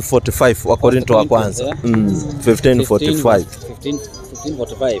 15:45 Wakorintho wa kwanza. 15:45.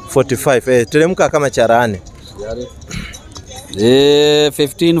 45. Teremka kama charani.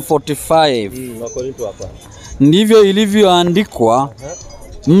 15:45. Wakorintho wa kwanza. Ndivyo ilivyoandikwa,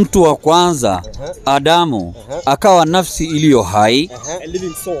 mtu wa kwanza Adamu akawa nafsi iliyo hai,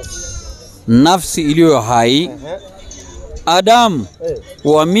 nafsi iliyo hai, Adamu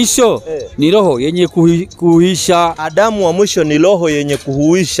wa mwisho ni roho yenye kuhuisha. Adamu wa mwisho ni roho yenye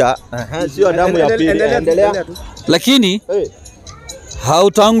kuhuisha. Sio Adamu ya pili. Endelea. Lakini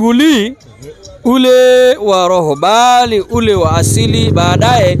hautangulii ule wa roho, bali ule wa asili,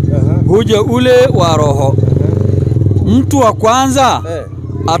 baadaye huja ule wa roho. Mtu wa kwanza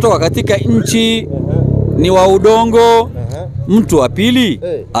atoka katika nchi, ni wa udongo. Mtu wa pili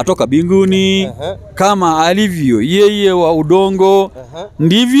atoka mbinguni. Kama alivyo yeye wa udongo,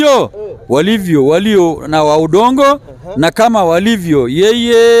 ndivyo walivyo walio na wa udongo, na kama walivyo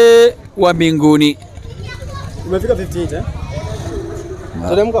yeye wa mbinguni. Umefika 58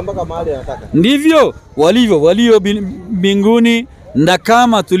 Teremka mpaka mahali anataka. Ndivyo walivyo walio mbinguni, na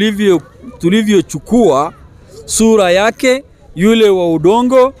kama tulivyochukua sura yake yule wa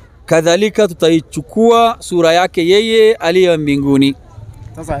udongo, kadhalika tutaichukua sura yake yeye aliye mbinguni.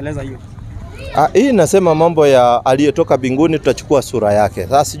 Sasa eleza hiyo. Hii nasema mambo ya aliyetoka mbinguni tutachukua sura yake.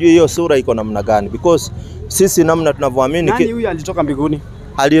 Sasa sijui hiyo sura iko namna gani, because sisi namna tunavyoamini nani huyu alitoka mbinguni?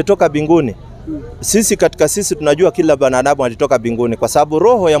 Aliyetoka mbinguni. Sisi katika sisi tunajua kila binadamu alitoka mbinguni kwa sababu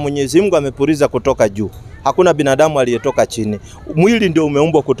roho ya Mwenyezi Mungu amepuriza kutoka juu. Hakuna binadamu aliyetoka chini. Mwili ndio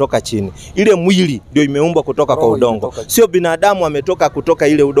umeumbwa kutoka chini. Ile mwili ndio imeumbwa kutoka kwa udongo. Sio binadamu ametoka kutoka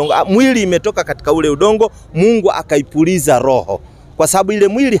ile udongo. Mwili imetoka katika ule udongo, Mungu akaipuriza roho. Kwa sababu ile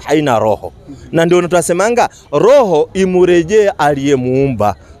mwili haina roho. Na ndio tunasemanga roho imurejee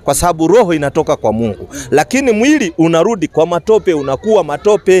aliyemuumba. Kwa sababu roho inatoka kwa Mungu. Lakini mwili unarudi kwa matope, unakuwa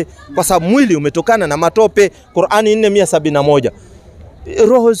matope. Kwa sababu mwili umetokana na matope. Qur'ani 4:171.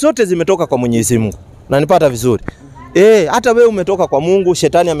 Roho zote zimetoka kwa Mwenyezi Mungu. Na nipata vizuri. Hata wewe umetoka kwa Mungu,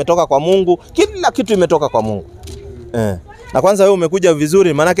 shetani ametoka kwa Mungu, kila kitu imetoka kwa Mungu. Na kwanza wewe umekuja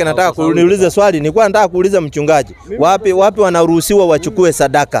vizuri, manake nataka kuniulize swali. Nilikuwa nataka kuuliza mchungaji, wapi wanaruhusiwa wachukue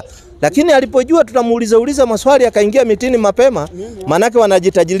sadaka? Lakini alipojua tutamuuliza maswali akaingia mitini mapema, manake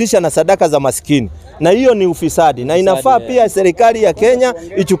wanajitajirisha na sadaka za maskini. Na hiyo ni ufisadi na inafaa pia serikali ya Kenya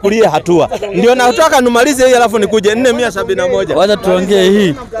ichukulie hatua. Ndio nataka numalize hii alafu nikuje 471. Wacha tuongee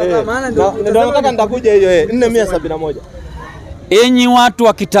hii. Ndio nataka nitakuja hiyo 471. Enyi watu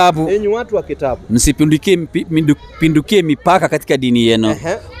wa kitabu, msipindukie mipaka katika dini yenu.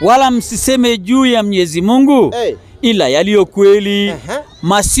 Wala msiseme juu ya Mwenyezi Mungu ila yaliyo kweli.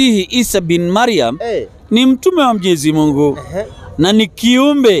 Masihi Isa bin Maryam ni mtume wa Mwenyezi Mungu na ni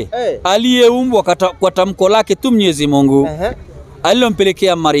kiumbe aliyeumbwa kwa tamko lake tu Mwenyezi Mungu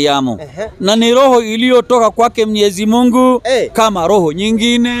alilompelekea Mariamu, na ni roho iliyotoka kwake Mwenyezi Mungu kama roho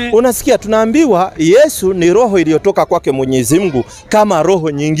nyingine. Unasikia, tunaambiwa Yesu ni roho iliyotoka kwake Mwenyezi Mungu kama roho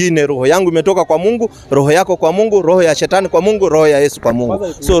nyingine. Roho yangu imetoka kwa Mungu, roho yako kwa Mungu, roho ya shetani kwa Mungu, roho ya Yesu kwa Mungu.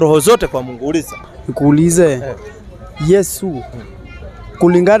 So roho zote kwa Mungu. Uliza. Nikuulize, Yesu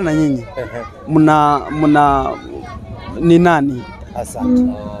kulingana na nyinyi mna ni nani? Asante.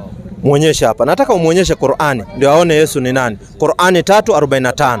 Muonyesha hapa. Nataka umuonyeshe Qur'ani ndio aone Yesu ni nani. Qur'ani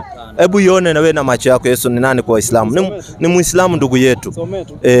 3:45. Hebu ione na wewe na macho yako Yesu ni nani kwa Waislamu. Ni Muislamu ndugu yetu.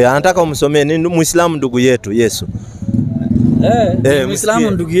 Anataka umsomee, ni Muislamu ndugu yetu Yesu.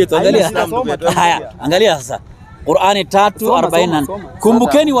 Muislamu ndugu yetu. Angalia. Haya, angalia sasa. Qur'ani 3:40.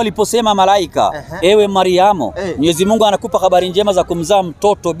 Kumbukeni waliposema malaika, ewe Mariamu, Mwenyezi Mungu anakupa habari njema za kumzaa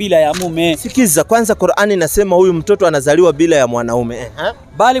mtoto bila ya mume. Sikiza, kwanza Qur'ani inasema huyu mtoto anazaliwa bila ya mwanaume.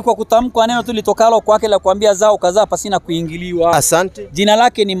 Bali kwa kutamkwa neno tu litokalo kwake la kuambia zao kazaa pasina kuingiliwa. Asante. Jina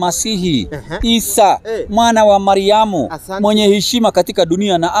lake ni Masihi Isa mwana wa Mariamu, mwenye heshima katika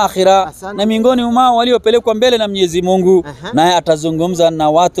dunia na akhira, na miongoni mwa waliopelekwa mbele na Mwenyezi Mungu. Naye atazungumza na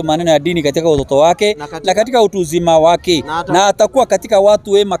watu maneno ya dini katika utoto wake na katika utu uzima wake, na atakuwa katika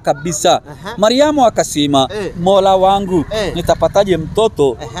watu wema kabisa. Mariamu akasema, Mola wangu, nitapataje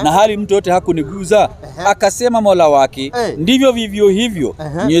mtoto na hali mtu yote hakuniguza? Akasema Mola wake, ndivyo vivyo hivyo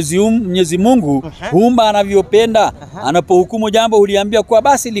Mwenyezi Mungu huumba anavyopenda. Anapohukumu jambo huliambia kuwa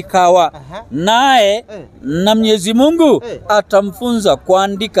basi likawa. Naye na Mwenyezi Mungu atamfunza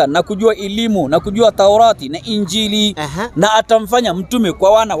kuandika na kujua elimu na kujua Taurati na Injili, na atamfanya mtume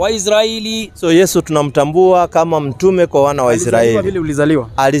kwa wana wa Israeli. So Yesu tunamtambua kama mtume kwa wana wa Israeli. Vile ulizaliwa.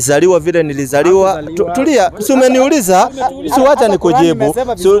 Alizaliwa vile nilizaliwa. Tulia, si umeniuliza, si wacha nikujibu.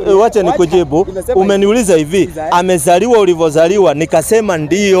 Wacha nikujibu. Umeniuliza hivi, amezaliwa ulivyozaliwa, nikasema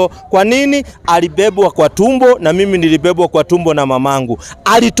ndio. Kwa nini? Alibebwa kwa tumbo na mimi nilibebwa kwa tumbo na mamangu.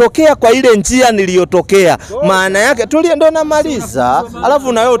 Alitokea kwa ile njia niliyotokea. Maana yake tulia, ndo namaliza.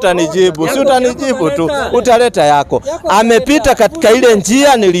 Alafu na wewe utanijibu. Si utanijibu tu, utaleta yako. Amepita katika ile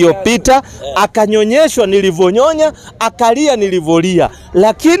njia niliyopita, akanyonyeshwa nilivyo nilivonyonya, akalia nilivolia.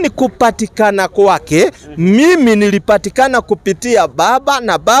 Lakini kupatikana kwake, mimi nilipatikana kupitia baba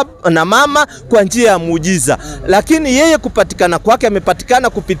na mama kwa njia ya muujiza. Lakini yeye kupatikana kwake amepatikana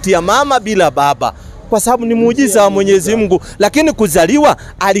kupitia mama bila baba, kwa sababu ni muujiza wa Mwenyezi Mungu. Lakini kuzaliwa,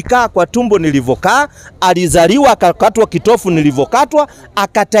 alikaa kwa tumbo nilivokaa, alizaliwa akakatwa kitofu nilivokatwa,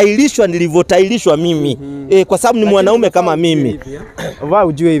 akatailishwa nilivotailishwa mimi. Kwa sababu ni mwanaume kama mimi. Vaa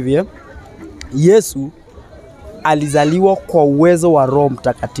ujue hivi, Yesu alizaliwa kwa uwezo wa Roho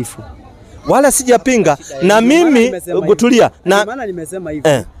Mtakatifu. Wala sijapinga. Na mimi gutulia na maana nimesema hivi.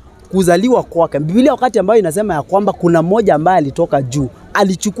 Kuzaliwa kwake, Biblia wakati ambayo inasema ya kwamba kuna mmoja ambaye alitoka juu,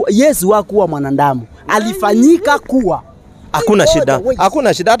 alichukua Yesu hakuwa mwanadamu, alifanyika kuwa. Hakuna shida.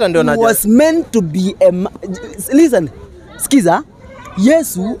 Hakuna shida, hata ndio naja. Was meant to be listen. Sikiza,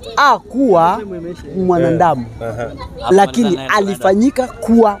 Yesu hakuwa mwanadamu, lakini alifanyika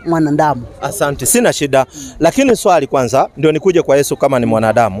kuwa mwanadamu. Asante, sina shida. Lakini swali kwanza ndio nikuje kwa Yesu kama ni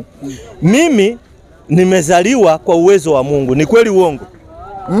mwanadamu. Mimi nimezaliwa kwa uwezo wa Mungu, ni kweli uongo?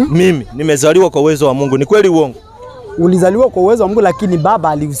 Mimi nimezaliwa kwa uwezo wa Mungu, ni kweli uongo? Ulizaliwa kwa uwezo wa Mungu, lakini baba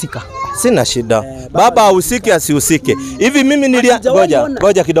alihusika. Sina shida. Baba ahusike asihusike. Hivi mimi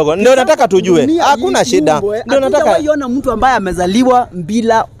ngoja kidogo. Ndio nataka tujue. Hakuna shida. Ndio nataka kuona mtu ambaye amezaliwa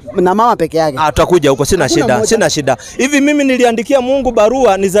bila na mama peke yake. Tutakuja huko, sina shida. Sina shida. Hivi mimi niliandikia Mungu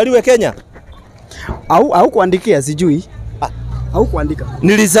barua nizaliwe Kenya? Au kuandikia sijui. Au kuandika.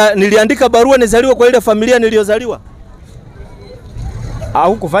 Niliandika barua nizaliwe kwa ile familia niliyozaliwa?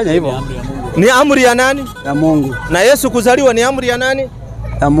 Au kufanya hivyo? Ni amri ya nani? Ya Mungu. Na Yesu kuzaliwa ni amri ya nani?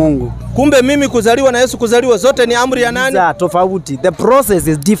 Ya Mungu. Kumbe mimi kuzaliwa na Yesu kuzaliwa zote ni amri ya nani? Tofauti. The process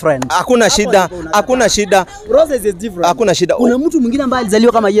is different. Hakuna shida. Hakuna shida. Process is different. Hakuna shida. Kuna mtu mwingine ambaye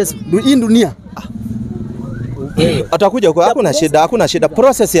alizaliwa kama Yesu hii dunia. Atakuja huko, hakuna shida, hakuna shida.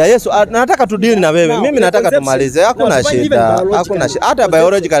 Process ya Yesu nataka tudili na wewe. Mimi nataka tumalize. Hakuna shida. Hakuna shida. Hata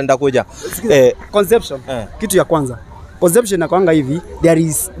biological nitakuja. Conception. Kitu ya kwanza. Conception inakwanga hivi, there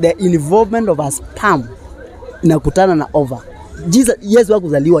is the involvement of a sperm inakutana na ova. Yesu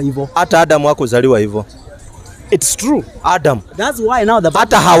hakuzaliwa hivyo. Hata Adam hakuzaliwa hivyo. It's true. Adam. That's why now the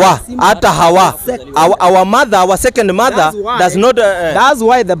hata Hawa. Our mother, our second mother does not that's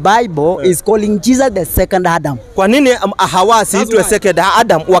why the Bible is calling Jesus the second Adam. Kwa nini Hawa siitwe second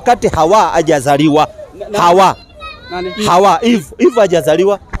Adam wakati Hawa hajazaliwa? Hawa Eve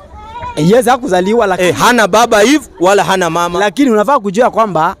hajazaliwa. Yes, hakuzaliwa lakini hana baba Eve wala hana mama. Lakini unafaa kujua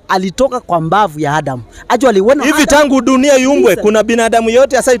kwamba alitoka kwa mbavu ya Adam. Actually hivi tangu dunia yumbwe kuna binadamu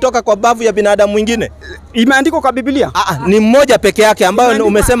yote asaitoka kwa bavu ya binadamu mwingine? Imeandikwa kwa Biblia. Ni mmoja peke yake ambayo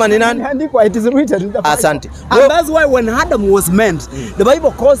umesema ni nani? Imeandikwa, it is written. Asante. And that's why when Adam was meant, the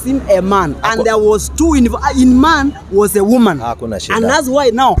Bible calls him a man, and there was two in man was a woman. Hakuna shida. And that's why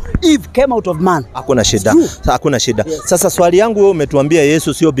now Eve came out of man. Hakuna shida. Hakuna shida. Sasa swali yangu wewe umetuambia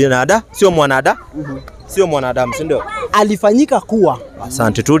Yesu sio binadamu, sio mwanadamu? Sio mwanadamu, si ndio? Alifanyika kuwa.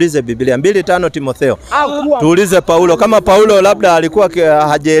 Asante. Tuulize Biblia 2:5 Timotheo. Tuulize Paulo, kama Paulo labda alikuwa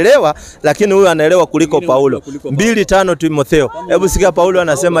hajaelewa, lakini huyu anaelewa kuliko Paulo. 2:5 Timotheo. Hebu sikia Paulo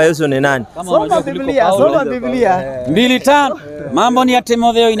anasema Yesu ni nani? Soma Biblia, soma Biblia. 2:5. Mambo ni ya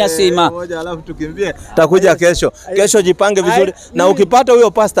Timotheo inasema. Ngoja alafu tukimbie. Takuja kesho. Kesho jipange vizuri na ukipata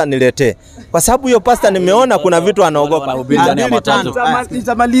huyo pastor niletee. Kwa sababu huyo pastor nimeona kuna vitu anaogopa.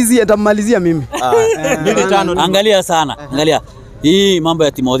 Nitamalizia mimi. 2:5. Angalia sana. Angalia. Hii mambo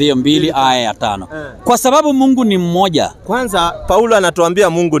ya Timotheo 2 aya ya 5. Kwa sababu Mungu ni mmoja. Kwanza Paulo anatuambia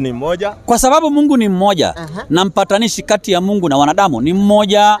Mungu ni mmoja. Kwa sababu Mungu ni mmoja na mpatanishi kati ya Mungu na wanadamu ni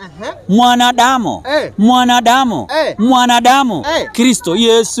mmoja. Mwanadamu. Mwanadamu. Kristo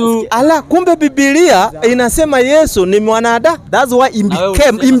Yesu. Ala, kumbe Biblia inasema Yesu ni mwanadamu. That's why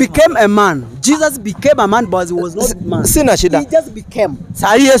he became a man. Jesus became a man but he was not man. Sina shida. He just became.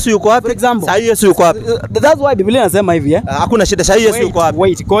 Sasa Yesu yuko wapi? For example. Sasa Yesu yuko wapi? That's why Biblia inasema hivi Hakuna shida. Sasa Yesu yuko wapi?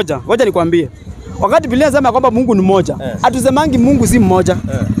 Wait, ngoja nikwambie. Wakati Biblia inasema kwamba Mungu ni mmoja, hatusemangi Mungu si mmoja.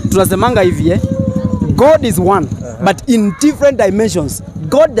 Tunasemanga hivi God is one but in different dimensions.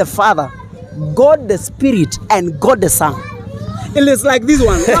 God the Father, God the Spirit and God the Son. It is like this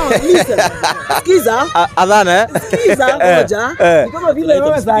one. Now listen. Skiza. Adhana Skiza moja. Ni kama vile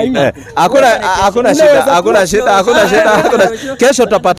wewe sasa hivi. Hakuna shida. Kesho tutapata